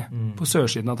parity. På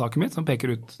sørsiden av taket mitt, som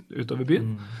peker utover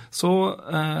byen, så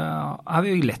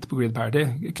vi lett på grid parity.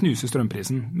 Knuser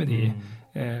strømprisen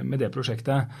med det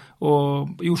prosjektet.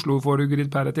 Og i Oslo får du grid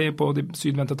parity på de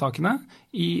sydvendte takene.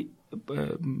 I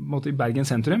Bergen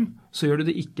sentrum, så gjør du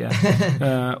det ikke.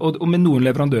 Og med noen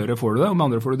leverandører får du det, og med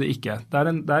andre får du det ikke.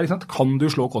 Ikke sant? Kan du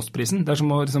slå kostprisen? Det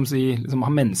som å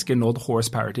ha mennesker nådd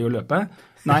horse parity å løpe.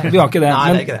 Nei, vi har ikke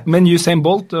det. Men Usain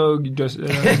Bolt og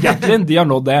Gatlin, de har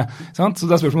nådd det. Sant? Så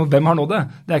det spørsmålet hvem har nådd det.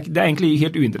 Det er egentlig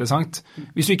helt uinteressant.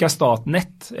 Hvis du ikke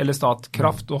Statnett eller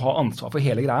Statkraft og har ansvar for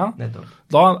hele greia,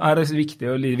 da det viktig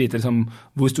å vite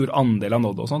hvor stor andel har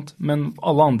nådd og sånt. Men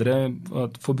alle andre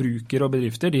forbrukere og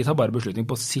bedrifter, de tar bare beslutning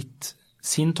på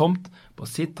sin tomt, på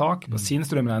sitt tak, på sin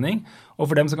strømregning, og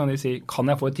for dem så kan de si, kan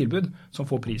jeg få et tilbud som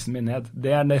får prisen min ned?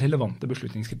 Det det relevante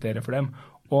beslutningskriteriet for dem.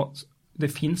 Og det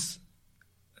finnes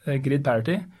grid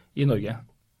parity i Norge.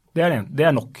 Det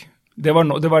nok. Det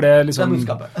var det liksom...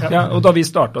 Ja, og da vi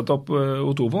startet opp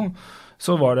Otovo,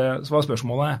 så var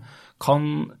spørsmålet,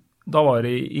 da var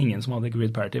det ingen som hadde grid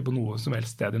parity på noe som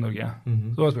helst sted i Norge.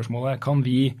 Så var spørsmålet, kan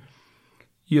vi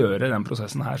gjøre den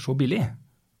prosessen her så billig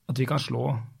at vi kan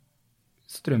slå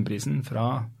strømprisen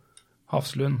fra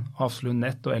Hafslund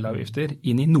Nett og elavgifter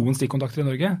inn i noen stikkontakter i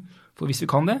Norge? For hvis vi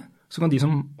kan det, så kan de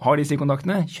som har de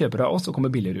stikkontaktene kjøpe av oss og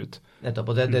komme billigere ut. Nettopp,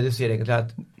 og det du sier egentlig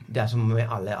at det som med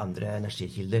alle andre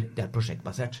energikilder, det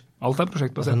prosjektbasert. Alt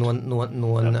prosjektbasert. Altså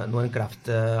noen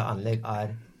kraftanlegg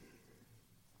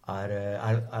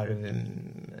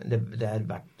det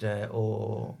verdt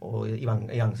å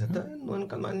igangsette, noen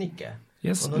kan man ikke.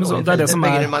 Yes, men det det som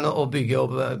man å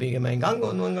bygge med en gang,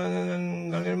 og noen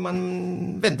ganger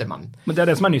venter man. Men det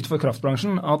det som nytt for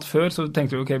kraftbransjen, at før så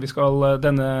tenkte vi, ok,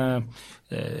 denne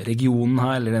regionen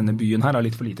her, eller denne byen her, har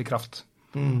litt for lite kraft.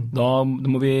 Da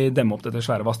må vi demme opp dette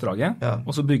svære vassdraget,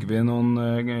 og så bygger vi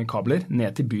noen kabler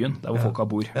ned til byen, der hvor folka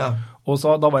bor. Og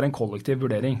så, da var det en kollektiv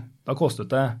vurdering. Da kostet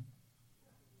det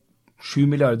 7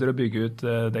 milliarder å bygge ut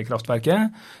det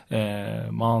kraftverket.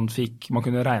 Man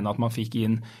kunne regne at man fikk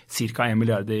inn ca. 1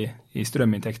 milliard i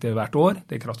strøminntekter hvert år.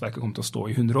 Det kraftverket kom til å stå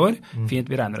i 100 år. Fint,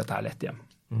 vi regner dette her lett hjem.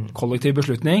 Kollektiv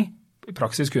beslutning. I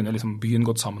praksis kunne liksom byen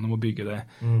gått sammen om å bygge det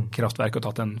kraftverket og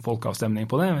tatt en folkeavstemning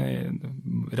på det.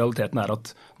 Realiteten er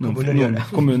at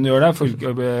kommunen gjør det,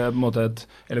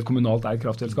 eller et kommunalt eid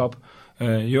kraftselskap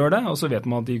gjør det, og så vet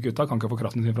man at de gutta kan ikke få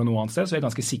kraften sin fra noe annet sted, så jeg er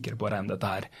ganske sikker på å regne dette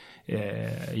her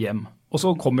hjem. Og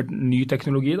så kommer ny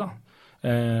teknologi da,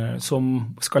 som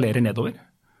skalerer nedover.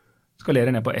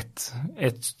 Skalerer ned på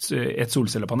ett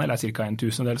solcellepanel er ca.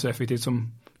 1/1000 så effektivt som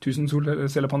 1000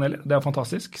 solcellepaneler. Det er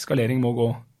fantastisk. Skalering må gå.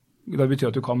 Det betyr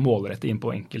at du kan målrette inn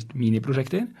på enkelt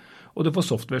miniprosjekter, og du får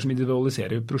software som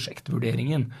individualiserer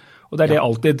prosjektvurderingen. Og det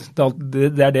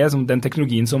er det som den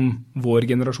teknologien som vår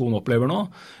generasjon opplever nå,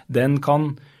 den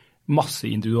kan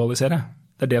masseindividualisere.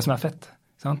 Det er det som er fett.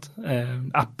 Sant?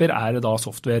 Apper er da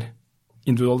software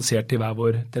individualisert til hver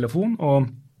vår telefon,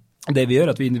 og det vi gjør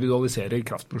er at vi individualiserer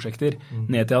kraftprosjekter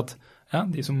ned til at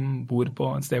de som bor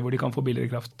på et sted hvor de kan få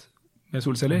billigere kraft med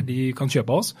solceller, de kan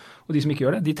kjøpe av oss, og de som ikke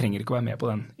gjør det, de trenger ikke å være med på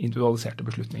den individualiserte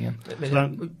beslutningen.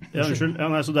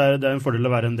 Så det er en fordel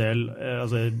å være en del,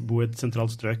 bo i et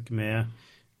sentralt strøk med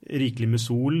rikelig med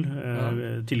sol,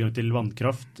 tilgang til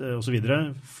vannkraft og så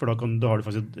videre, for da har du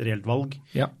faktisk et reelt valg.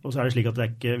 Og så er det slik at det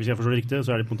er ikke, hvis jeg forstår det riktig,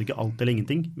 så er det på en måte ikke alt eller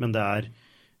ingenting, men det er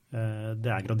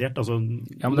gradert.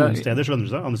 Noen steder så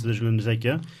lønner det seg, andre steder så lønner det seg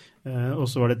ikke. Og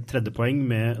så var det et tredje poeng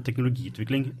med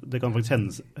teknologiutvikling. Det kan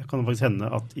faktisk hende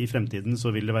at i fremtiden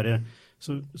så vil det være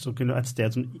så kunne et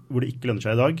sted hvor det ikke lønner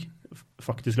seg i dag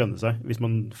faktisk lønne seg, hvis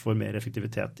man får mer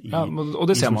effektivitet i og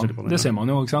det ser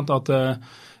man jo, ikke sant, at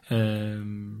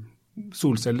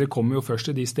solceller kommer jo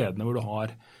først til de stedene hvor du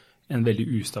har en veldig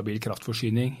ustabil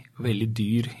kraftforsyning, veldig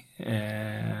dyr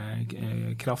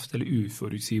kraft eller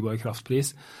uforutsigbar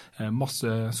kraftpris,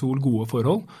 masse sol, gode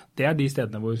forhold. Det er de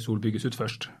stedene hvor sol bygges ut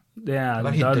først. Det er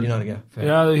hytter i Norge.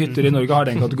 Hytter i Norge har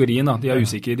den kategorien. Da. De er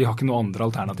usikre, de har ikke noen andre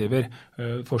alternativer.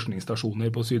 Forskningsstasjoner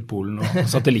på Sydpolen og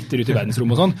satellitter ute i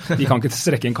verdensrommet og sånn, de kan ikke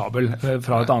strekke en kabel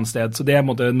fra et annet sted. Så det er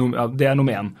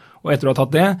nummer 1. Og etter å ha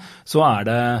tatt det, så er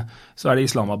det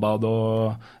Islamabad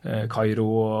og Kairo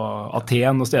og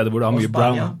Aten og steder hvor det har mye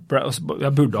brown.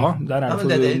 Burde ha. Der er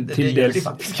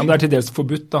det til dels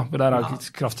forbudt, da. For der har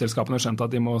kraftselskapene skjønt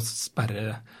at de må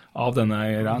sperre av denne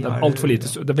greia.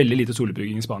 Det er veldig lite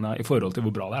solutbygging i Spania i forhold til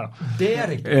hvor bra det er. Da. Det er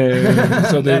riktig.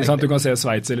 Så du kan se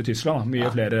Sveits eller Tyskland,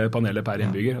 mye flere paneler per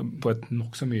innbygger på et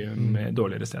nok så mye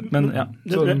dårligere sted. Men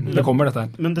så det kommer dette her.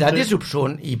 Det er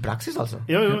disrupsjon i praksis, altså.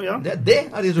 Ja. Det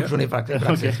er disrupsjon i praksis.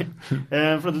 Okay.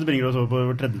 For dette bringer oss over på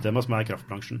vårt tredje tema, som er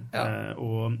kraftbransjen.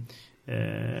 Og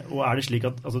er det slik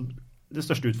at den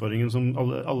største utfordringen som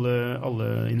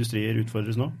alle industrier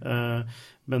utfordres nå,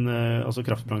 men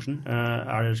kraftbransjen,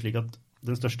 er det slik at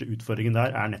den største utfordringen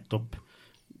der er nettopp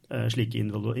slike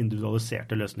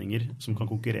individualiserte løsninger som kan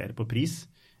konkurrere på pris,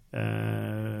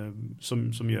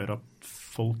 som gjør at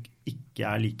folk ikke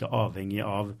er like avhengig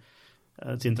av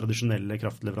sin tradisjonelle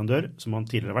kraftleverandør som man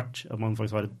tidligere har vært, at man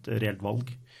faktisk har et reelt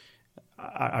valg.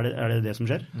 Er det som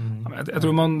skjer? Jeg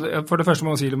tror for det første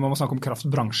må man snakke om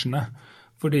kraftbransjene.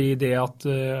 Fordi det at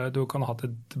du kan ha hatt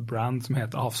et brand som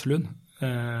heter Hafslund,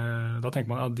 da tenker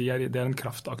man at det er en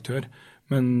kraftaktør.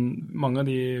 Men mange av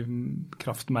de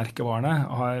kraftmerkevarene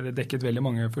har dekket veldig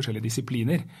mange forskjellige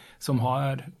disipliner som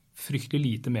har fryktelig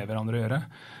lite med hverandre å gjøre.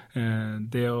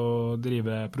 Det å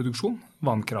drive produksjon,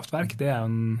 vannkraftverk, det er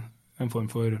en form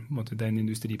for det er en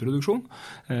industriproduksjon.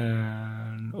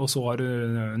 Og så har du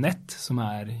nett, som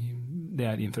det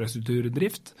er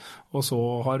infrastrukturdrift. Og så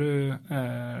har du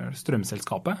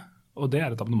strømselskapet, og det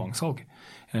er et abonnementssalg.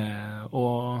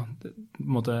 Og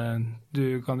du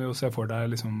kan jo se for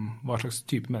deg hva slags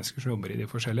type mennesker som jobber i de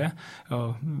forskjellige,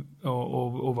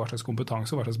 og hva slags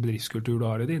kompetanse og hva slags bedriftskultur du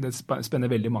har i de. Det spenner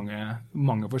veldig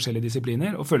mange forskjellige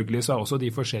disipliner, og følgelig så er også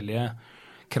de forskjellige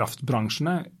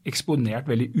kraftbransjene eksponert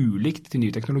veldig ulikt til ny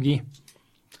teknologi.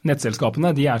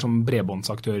 Nettselskapene de er som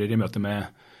bredbåndsaktører i møte med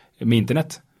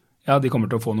internett. Ja, de kommer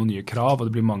til å få noen nye krav,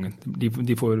 og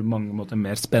de får mange måter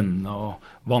mer spennende og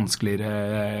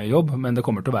vanskeligere jobb, men det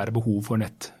kommer til å være behov for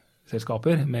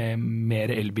nettselskaper med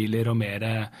mer elbiler og mer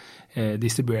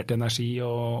distribuert energi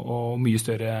og mye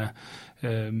større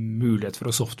mulighet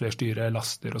for å softwarestyre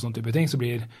laster og sånne type ting, så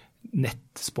blir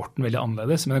nettsporten veldig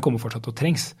annerledes, men den kommer fortsatt til å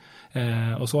trengs.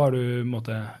 Og så har du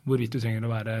hvorvidt du trenger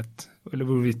å være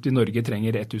hvorvidt Norge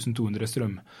trenger 1200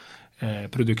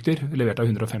 produkter levert av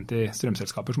 150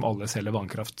 strømselskaper som alle selger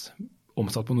vannkraft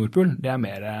omsatt på Nordpool, det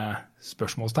mer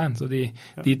spørsmålstegn. Så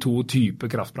de to typer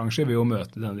kraftbransjer vil jo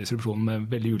møte denne distribusjonen med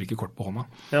veldig ulike kort på hånda.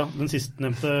 Ja, den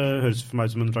sistnevnte høres for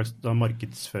meg som en slags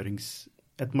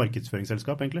et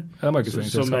markedsføringsselskap, egentlig. Ja,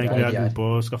 markedsføringsselskap. Som egentlig god på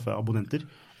å skaffe abonnenter.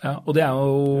 Ja, og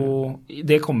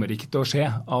det kommer ikke til å skje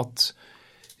at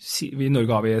i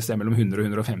Norge har vi et sted mellom 100 og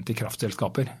 150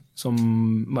 kraftselskaper som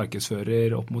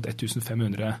markedsfører opp mot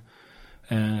 1500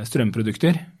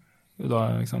 strømprodukter. Da,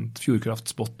 Fjordkraft,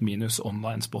 Spot minus,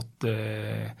 online Spot,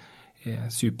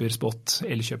 Superspot,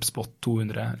 Elkjøp-Spot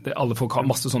 200. Alle folk har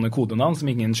masse sånne kodenavn som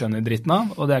ingen skjønner dritten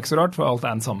av, og det ikke så rart, for alt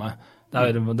den samme. Det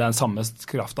er den samme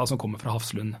krafta som kommer fra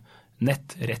Hafslund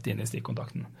nett rett inn i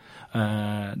stikkontakten.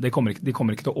 De kommer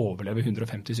ikke til å overleve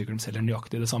 150 stykker som selger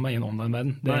nøyaktig det samme i en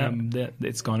online-verden.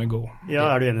 It's gonna go. Ja,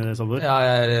 er du enig i det, Salvor? Ja,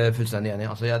 jeg er fullstendig enig.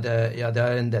 Altså, det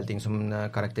er en del ting som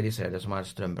karakteriserer det som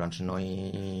strømbransjen nå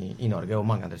i Norge og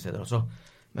mange andre steder også.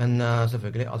 Men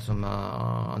selvfølgelig, alt som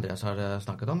Andreas har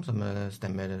snakket om, som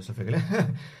stemmer selvfølgelig.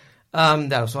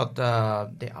 Det er også at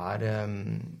det er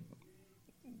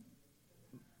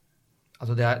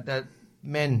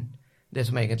men det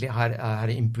som egentlig har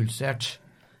impulsert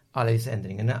alle disse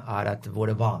endringene at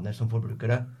våre vaner som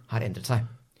forbrukere har endret seg.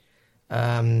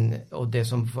 Og det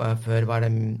som før var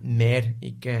det mer,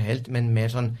 ikke helt, men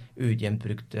mer sånn ujevnt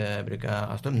bruk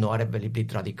av strøm, nå er det veldig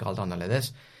blitt radikalt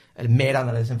annerledes. Eller mer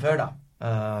annerledes enn før da.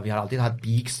 Vi har alltid hatt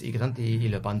peaks, ikke sant,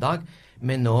 i løpet av en dag,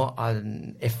 men nå er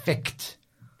effekt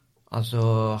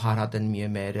har hatt en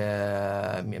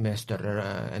mye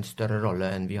større rolle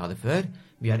enn vi hadde før.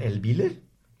 Vi har elbiler,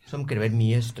 som krever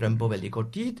mye strøm på veldig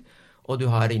kort tid, og du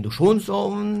har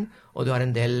induksjonsovn, og du har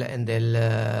en del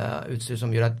utstyr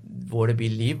som gjør at våre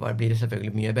billiv blir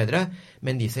selvfølgelig mye bedre,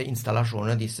 men disse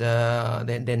installasjonene,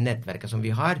 det nettverket som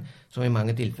vi har, som i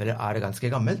mange tilfeller er ganske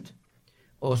gammelt,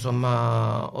 og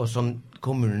som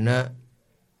kommunene,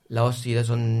 la oss si det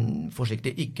sånn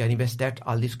forsiktig, ikke har investert,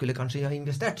 alle de skulle kanskje ha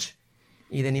investert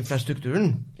i den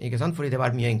infrastrukturen, ikke sant? Fordi det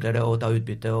var mye enklere å ta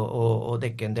utbytte og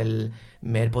dekke en del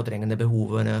mer påtrengende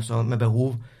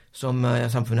behov som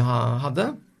samfunnet hadde.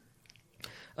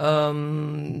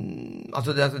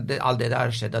 Alt det der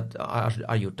har skjedd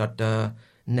har gjort at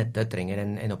nettet trenger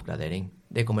en oppgradering.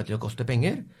 Det kommer til å koste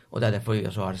penger, og det er derfor vi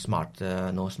også har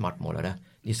smartmålere.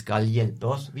 De skal hjelpe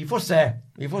oss. Vi får se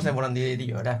hvordan de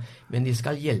gjør det, men de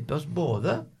skal hjelpe oss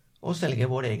både å selge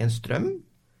vår egen strøm,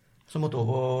 som måtte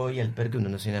også hjelpe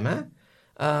kundene sine med,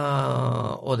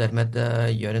 og dermed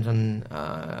gjøre en sånn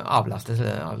avlaste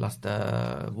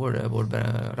vår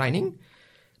regning,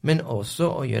 men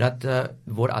også å gjøre at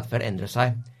vår atferd endrer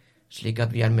seg, slik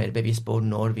at vi er mer bevisst på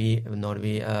når vi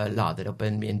lader opp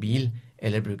en bil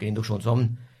eller bruker induksjonsovn,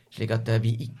 slik at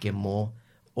vi ikke må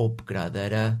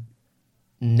oppgradere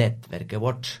nettverket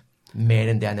vårt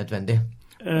mer enn det er nødvendig.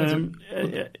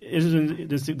 Jeg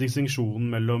synes distinksjonen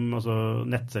mellom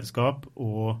nettselskap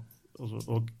og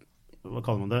hva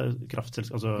kaller man det?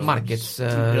 Kraftselskap?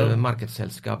 Markedsselskap.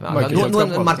 Markedsselskap.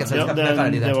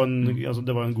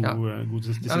 Det var en god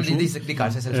distinksjon. De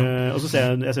kaller seg selskap. Og så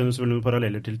ser jeg selvfølgelig noen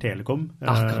paralleller til Telekom,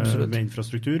 med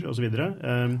infrastruktur og så videre.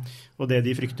 Og det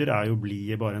de frykter er jo å bli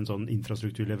bare en sånn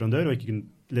infrastrukturleverandør, og ikke kunne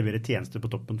levere tjenester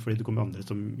på toppen, fordi det kommer andre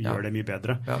som gjør det mye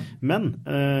bedre. Ja. Men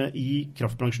i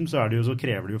kraftbransjen så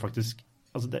krever det jo faktisk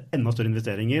det er enda større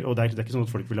investeringer, og det er ikke sånn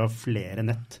at folk vil ha flere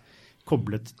nett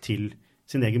koblet til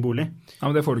sin egen bolig. Ja,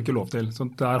 men det får du ikke lov til. Så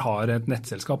der har et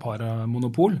nettselskap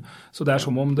monopol, så det er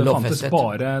som om det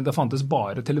fantes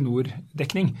bare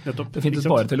Telenor-dekning. Det finnes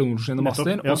bare Telenor sine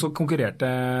master, og så konkurrerte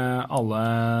alle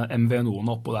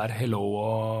MVNO-ene oppå der, Hello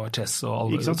og Chess og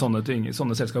alle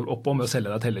sånne selskaper oppå med å selge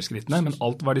deg tellerskrittene, men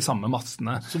alt var de samme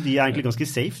mastene. Så de er egentlig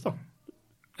ganske safe da?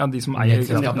 Ja, de som eier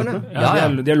selskapene.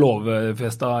 De har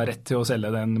lovfestet rett til å selge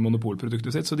den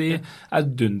monopolproduktet sitt, så de er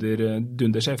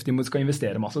dundersjef. De skal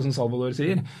investere masse, som Salvador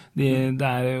sier. Det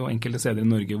er jo enkelte steder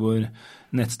i Norge hvor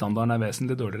nettstandarden er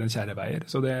vesentlig dårligere enn kjære veier.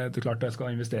 Så det er klart det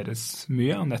skal investeres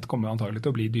mye, og nett kommer antagelig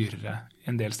til å bli dyrere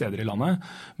en del steder i landet.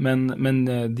 Men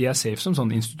de er safe som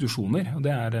sånne institusjoner, og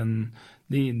det er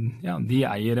de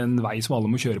eier en vei som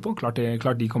alle må kjøre på. Klart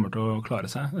de kommer til å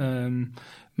klare seg.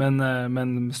 Men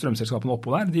strømselskapene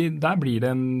oppå der blir det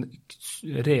en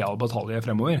real batalje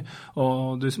fremover.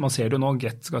 Og man ser jo nå,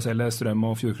 Get skal selge strøm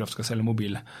og Fjordkraft skal selge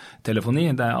mobiltelefoni,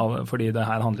 fordi det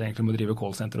her handler egentlig om å drive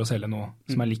callsenter og selge noe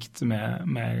som er likt med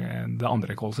det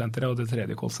andre callsenteret og det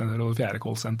tredje callsenteret og det fjerde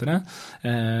callsenteret.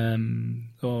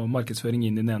 Og markedsføring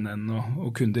inn i den ene enden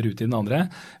og kunder ut i den andre.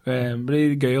 Det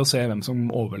blir gøy å se hvem som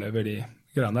overlever de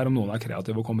greiene der, om noen er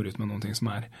kreative og kommer ut med noen ting som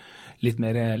er litt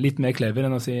mer clever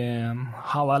enn å si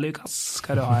 «Halla, Lukas,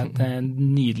 skal du ha et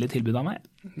nydelig tilbud av meg?»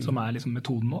 Som er liksom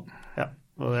metoden nå. Ja,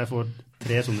 og jeg får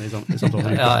 3 sånne i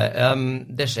samtalen. Ja,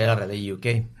 det skjer allerede i UK.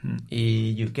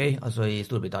 I UK, altså i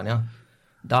Storbritannia,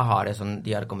 da har det sånn,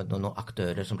 de har kommet noen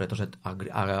aktører som rett og slett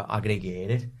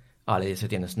aggregerer alle disse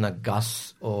tjenestene,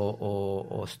 gass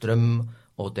og strøm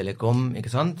og telekom, ikke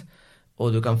sant?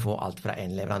 Og du kan få alt fra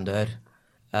en leverandør.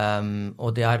 Og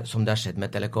det er, som det har skjedd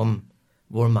med telekom,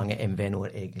 hvor mange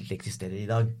MVNO-er egentlig eksisterer i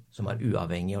dag, som er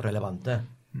uavhengige og relevante.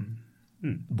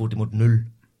 Bortimot 0.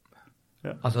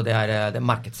 Ja. Altså det er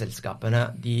markedsselskapene,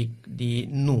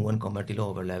 noen kommer til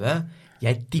å overleve.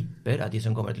 Jeg tipper at de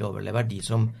som kommer til å overleve er de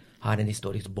som har en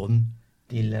historisk bånd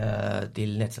til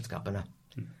nettselskapene.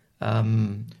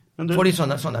 Fordi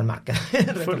sånn er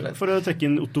markedet. For å trekke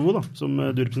inn Ottovo, da, som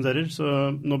du representerer, så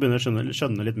nå begynner jeg å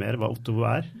skjønne litt mer hva Ottovo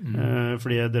er.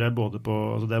 Fordi dere er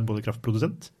både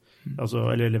kraftprodusent,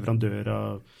 eller leverandør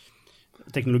av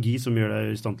teknologi som gjør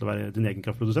deg i stand til å være din egen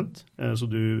kraftprodusent. Så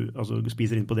du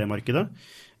spiser inn på det markedet.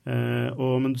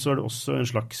 Men så er det også en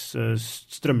slags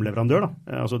strømleverandør, da.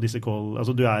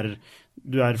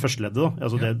 Du er førsteleddet, da.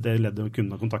 Det leddet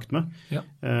kunden har kontakt med. Ja.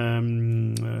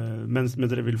 Men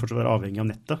dere vil fortsatt være avhengig av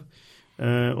nettet.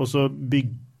 Og så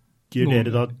bygger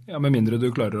dere da... Ja, med mindre du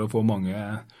klarer å få mange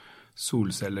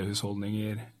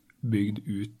solcellehusholdninger bygd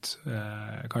ut,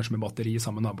 kanskje med batteri i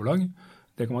samme nabolag.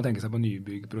 Det kan man tenke seg på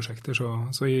nybyggprosjekter.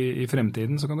 Så i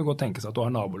fremtiden så kan det godt tenkes at du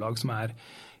har nabolag som er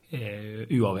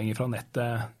uavhengig fra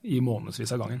nettet i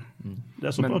månedsvis av gangen. Det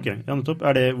er sånn, ok. Ja, nettopp.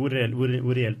 Hvor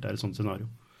reelt er et sånt scenario?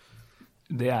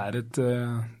 Det er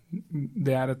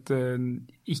et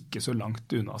ikke så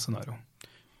langt unna scenario.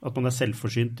 At man er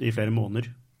selvforsynt i flere måneder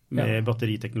med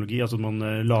batteriteknologi, altså at man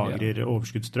lagrer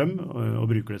overskuddsstrøm og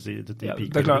bruker det til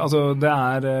peak. Det er klart,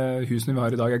 husene vi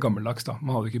har i dag er gammeldags da.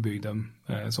 Man hadde ikke bygd dem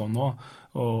sånn nå.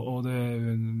 Og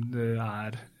det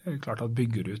er klart at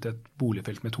bygger ut et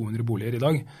boligfelt med 200 boliger i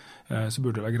dag, så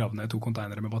burde det være gravd ned 2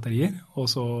 containere med batterier,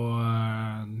 og så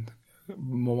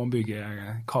må man bygge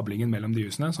kablingen mellom de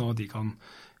husene, sånn at de kan,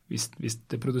 hvis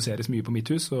det produseres mye på mitt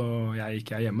hus, og jeg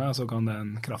ikke er hjemme, så kan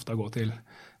den krafta gå til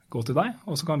deg,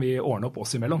 og så kan vi ordne opp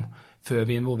oss imellom, før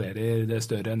vi involverer det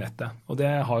større nettet. Og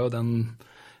det har jo den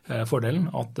fordelen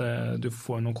at du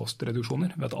får noen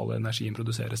kostreduksjoner ved at all energien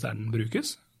produseres der den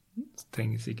brukes. Det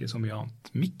trengs ikke så mye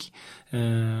annet mikk,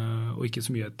 og ikke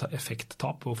så mye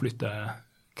effekttap å flytte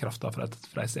krafta fra et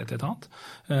sted til et annet.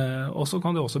 Og så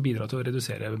kan det også bidra til å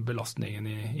redusere belastningen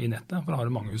i nettet, for da har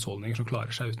du mange husholdninger som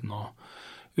klarer seg uten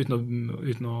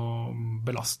å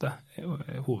belaste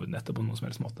hovednettet på noen som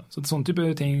helst måte. Så sånn type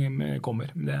ting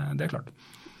kommer, det er klart.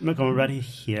 Men kan man være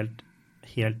helt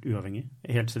uavhengig,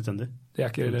 helt selvstendig? Det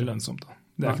er ikke lønnsomt da.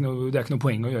 Det er ikke noe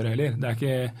poeng å gjøre heller. Vi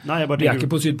er ikke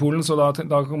på Sydpolen, så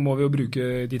da må vi jo bruke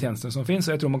de tjenestene som finnes.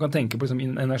 Så jeg tror man kan tenke på liksom,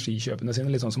 energikjøpene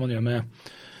sine, litt sånn som man gjør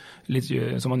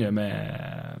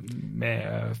med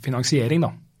finansiering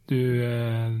da. Du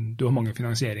har mange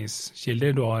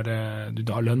finansieringskilder, du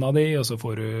har lønna di, og så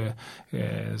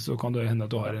kan det hende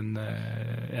at du har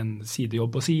en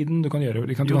sidejobb på siden. Du kan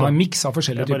ha en mix av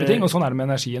forskjellige typer ting, og sånn er det med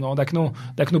energien også. Det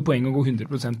er ikke noe poeng å gå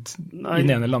 100% i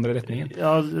den ene eller andre retningen.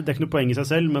 Ja, det er ikke noe poeng i seg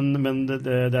selv, men det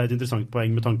er et interessant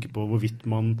poeng med tanke på hvorvidt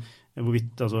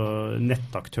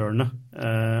nettaktørene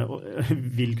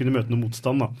vil kunne møte noe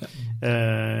motstand da,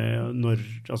 når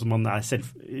man er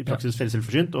i praksis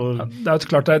selvforsynt. Det er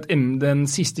jo klart at den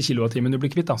siste kilowattimen du blir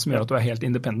kvitt, da, som gjør at du er helt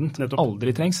independent,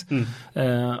 aldri trengs.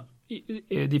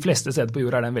 De fleste steder på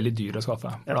jorda er den veldig dyr å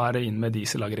skaffe. Da er det inn med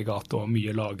dieselaggregat og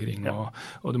mye lagring,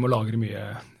 og du må lagre mye.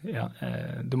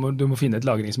 Du må finne et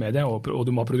lagringsmedie, og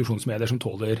du må ha produksjonsmedier som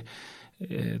tåler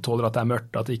at det er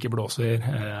mørkt, at det ikke blåser,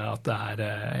 at det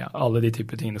er alle de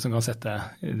typer tingene som kan sette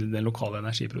den lokale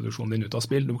energiproduksjonen din ut av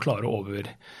spill. Du må klare å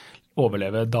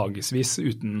overleve dagsvis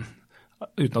uten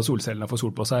at solcellene får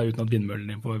sol på seg, uten at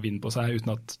vindmøllene får vind på seg,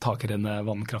 uten at takrenne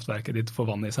vannkraftverket ditt får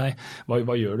vann i seg.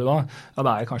 Hva gjør du da? Ja,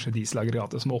 det er kanskje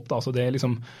dieselaggregatet som er opp da. Så det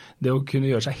å kunne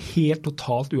gjøre seg helt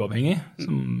totalt uavhengig,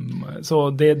 så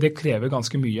det krever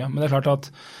ganske mye. Men det er klart at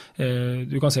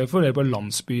du kan se for det på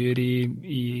landsbyer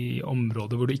i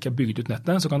områder hvor du ikke har bygget ut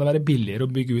nettet, så kan det være billigere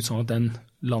å bygge ut sånn at den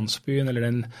landsbyen eller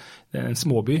den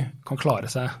småby kan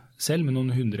klare seg selv med noen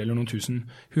 100 eller noen 1000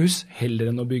 hus, heller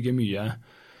enn å bygge mye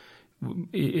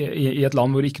i et land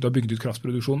hvor ikke du har bygd ut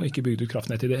kraftproduksjon og ikke bygd ut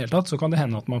kraftnett i det hele tatt, så kan det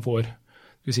hende at man får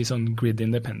sånn grid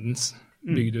independence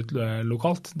bygd ut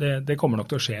lokalt. Det kommer nok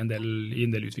til å skje i en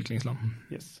del utviklingsland.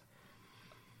 Yes.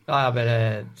 Ja, jeg bare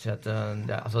sier at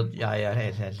jeg er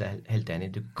helt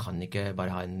enig. Du kan ikke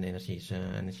bare ha en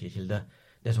energikilde.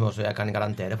 Det som også jeg kan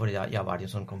garantere, fordi jeg var i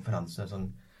en sånn konferanse,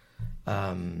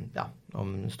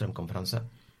 om strømkonferanse,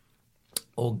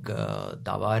 og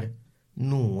da var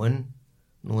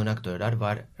noen aktører der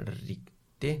var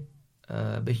riktig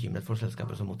bekymret for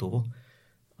selskaper som Otovo.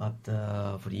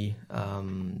 Fordi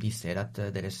de ser at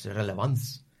deres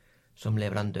relevans som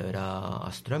leverandør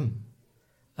av strøm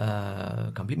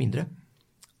kan bli mindre.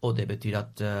 Og det betyr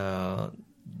at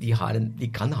de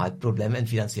kan ha et problem, en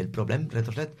finansielt problem, rett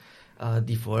og slett.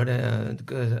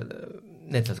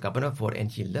 Nettselskapene får en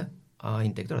kilde av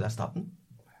inntekter, og det er staten.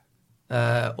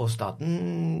 Og staten,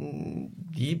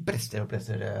 de presser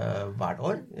hvert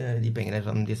år de pengene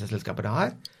som disse selskapene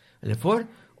har, eller får,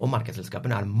 og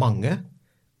markedsselskapene er mange,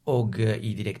 og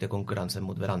i direkte konkurranse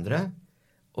mot hverandre,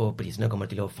 og prisene kommer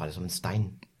til å falle som en stein.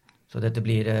 Så dette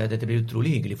blir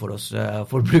utrolig hyggelig for oss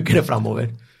forbrukere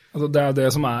fremover. Altså det er det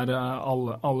som er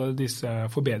alle disse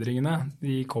forbedringene.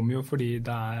 De kommer jo fordi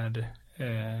det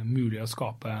er mulig å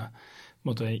skape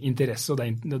interesse, og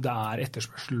det er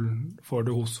etterspørsel for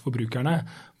det hos forbrukerne.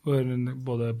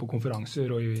 Både på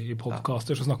konferanser og i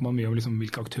podcaster så snakker man mye om liksom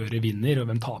hvilke aktører vinner, og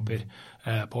hvem taper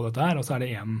på dette her. Og så er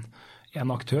det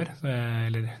en aktør,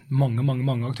 eller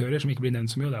mange aktører som ikke blir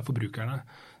nevnt så mye, og det er forbrukerne.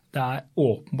 Det er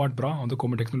åpenbart bra at det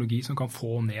kommer teknologi som kan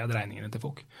få ned regningene til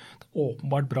folk. Det er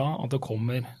åpenbart bra at det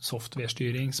kommer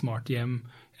softwarestyring, smart hjem,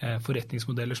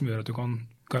 forretningsmodeller som gjør at du kan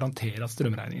garantere at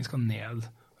strømregningen skal ned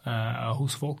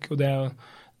hos folk. Og det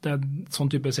er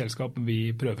sånn type selskap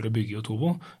vi prøver å bygge i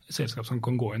Otovo. Et selskap som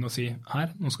kan gå inn og si, her,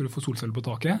 nå skal du få solceller på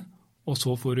taket, og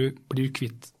så blir du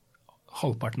kvitt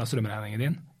halvparten av strømregningen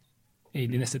din i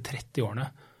de neste 30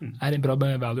 årene. Er det en bra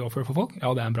value offer for folk? Ja,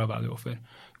 det er en bra value offer.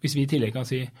 Hvis vi i tillegg kan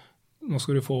si, nå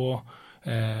skal du få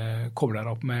koble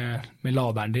deg opp med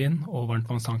laderen din og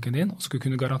varmtvannstanken din, og skal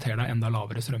kunne garantere deg enda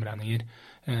lavere strømregninger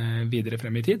videre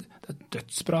frem i tid. Det er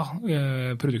dødsbra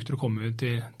produkter å komme ut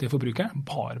til forbrukeren.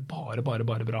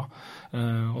 Bare bra.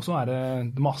 Og så er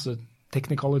det masse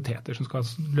teknikaliteter som skal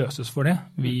løses for det.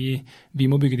 Vi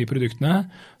må bygge de produktene,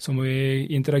 så må vi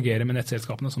interagere med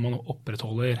nettselskapene, så man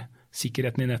opprettholder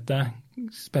sikkerheten i nettet,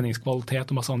 spenningskvalitet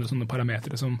og masse andre sånne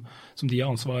parametere som de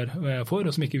har ansvar for,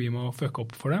 og som ikke vi må fucke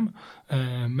opp for dem.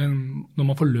 Men når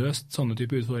man får løst sånne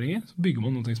type utfordringer, så bygger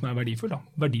man noe som er verdifullt,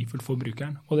 verdifullt for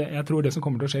brukeren. Og jeg tror det som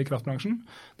kommer til å skje i kraftbransjen,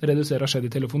 det reduserer har skjedd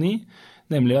i telefoni,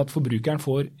 nemlig at forbrukeren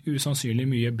får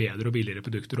usannsynlig mye bedre og billigere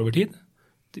produkter over tid,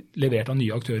 levert av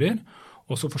nye aktører,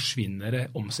 og så forsvinner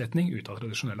det omsetning ut av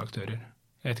tradisjonelle aktører.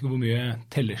 Jeg vet ikke hvor mye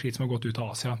tellerskitt som har gått ut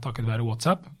av Asia takket være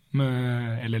WhatsApp,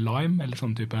 eller Lime, eller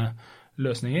sånne type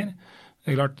løsninger. Det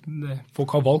er klart,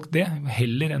 folk har valgt det,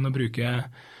 heller enn å bruke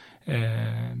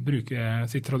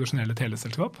sitt tradisjonelle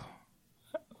teleselskap.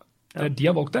 De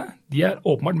har valgt det. De er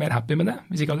åpenbart mer happy med det,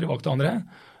 hvis ikke hadde de valgt det andre.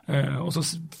 Og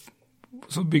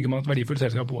så bygger man et verdifullt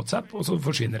selskap på WhatsApp, og så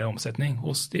forsvinner det omsetning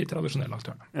hos de tradisjonelle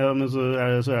aktørene. Ja, men så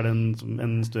er det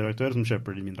en større aktør som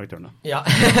kjøper de mindre aktørene. Ja.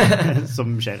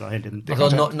 Som skjer da hele tiden.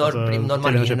 Altså, når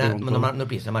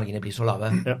prisene og marginene blir så lave,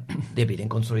 det blir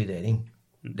en konsolidering.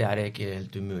 Det er ikke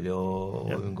helt umulig å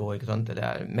unngå, ikke sant?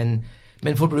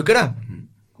 Men forbrukere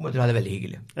kommer til å ha det veldig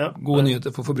hyggelig. Ja. Gode nyheter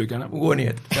for forbrukerne. Gode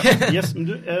nyheter. Yes, men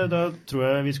da tror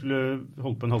jeg vi skulle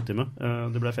holde på en halvtime.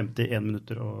 Det ble 51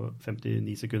 minutter og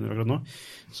 59 sekunder akkurat nå.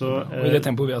 Så, og i det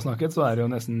tempoet vi har snakket, så er det jo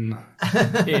nesten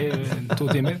 2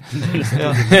 timer.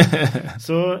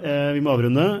 Så vi må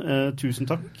avrunde. Tusen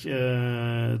takk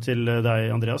til deg,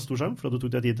 Andreas Storsheim, for at du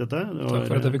tok deg tid til dette. Takk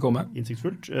for at jeg fikk komme.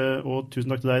 Innsiktsfullt. Og tusen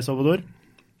takk til deg, Salvador.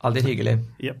 Aldri hyggelig.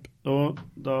 Yep. Og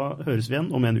da høres vi igjen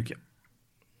om en uke.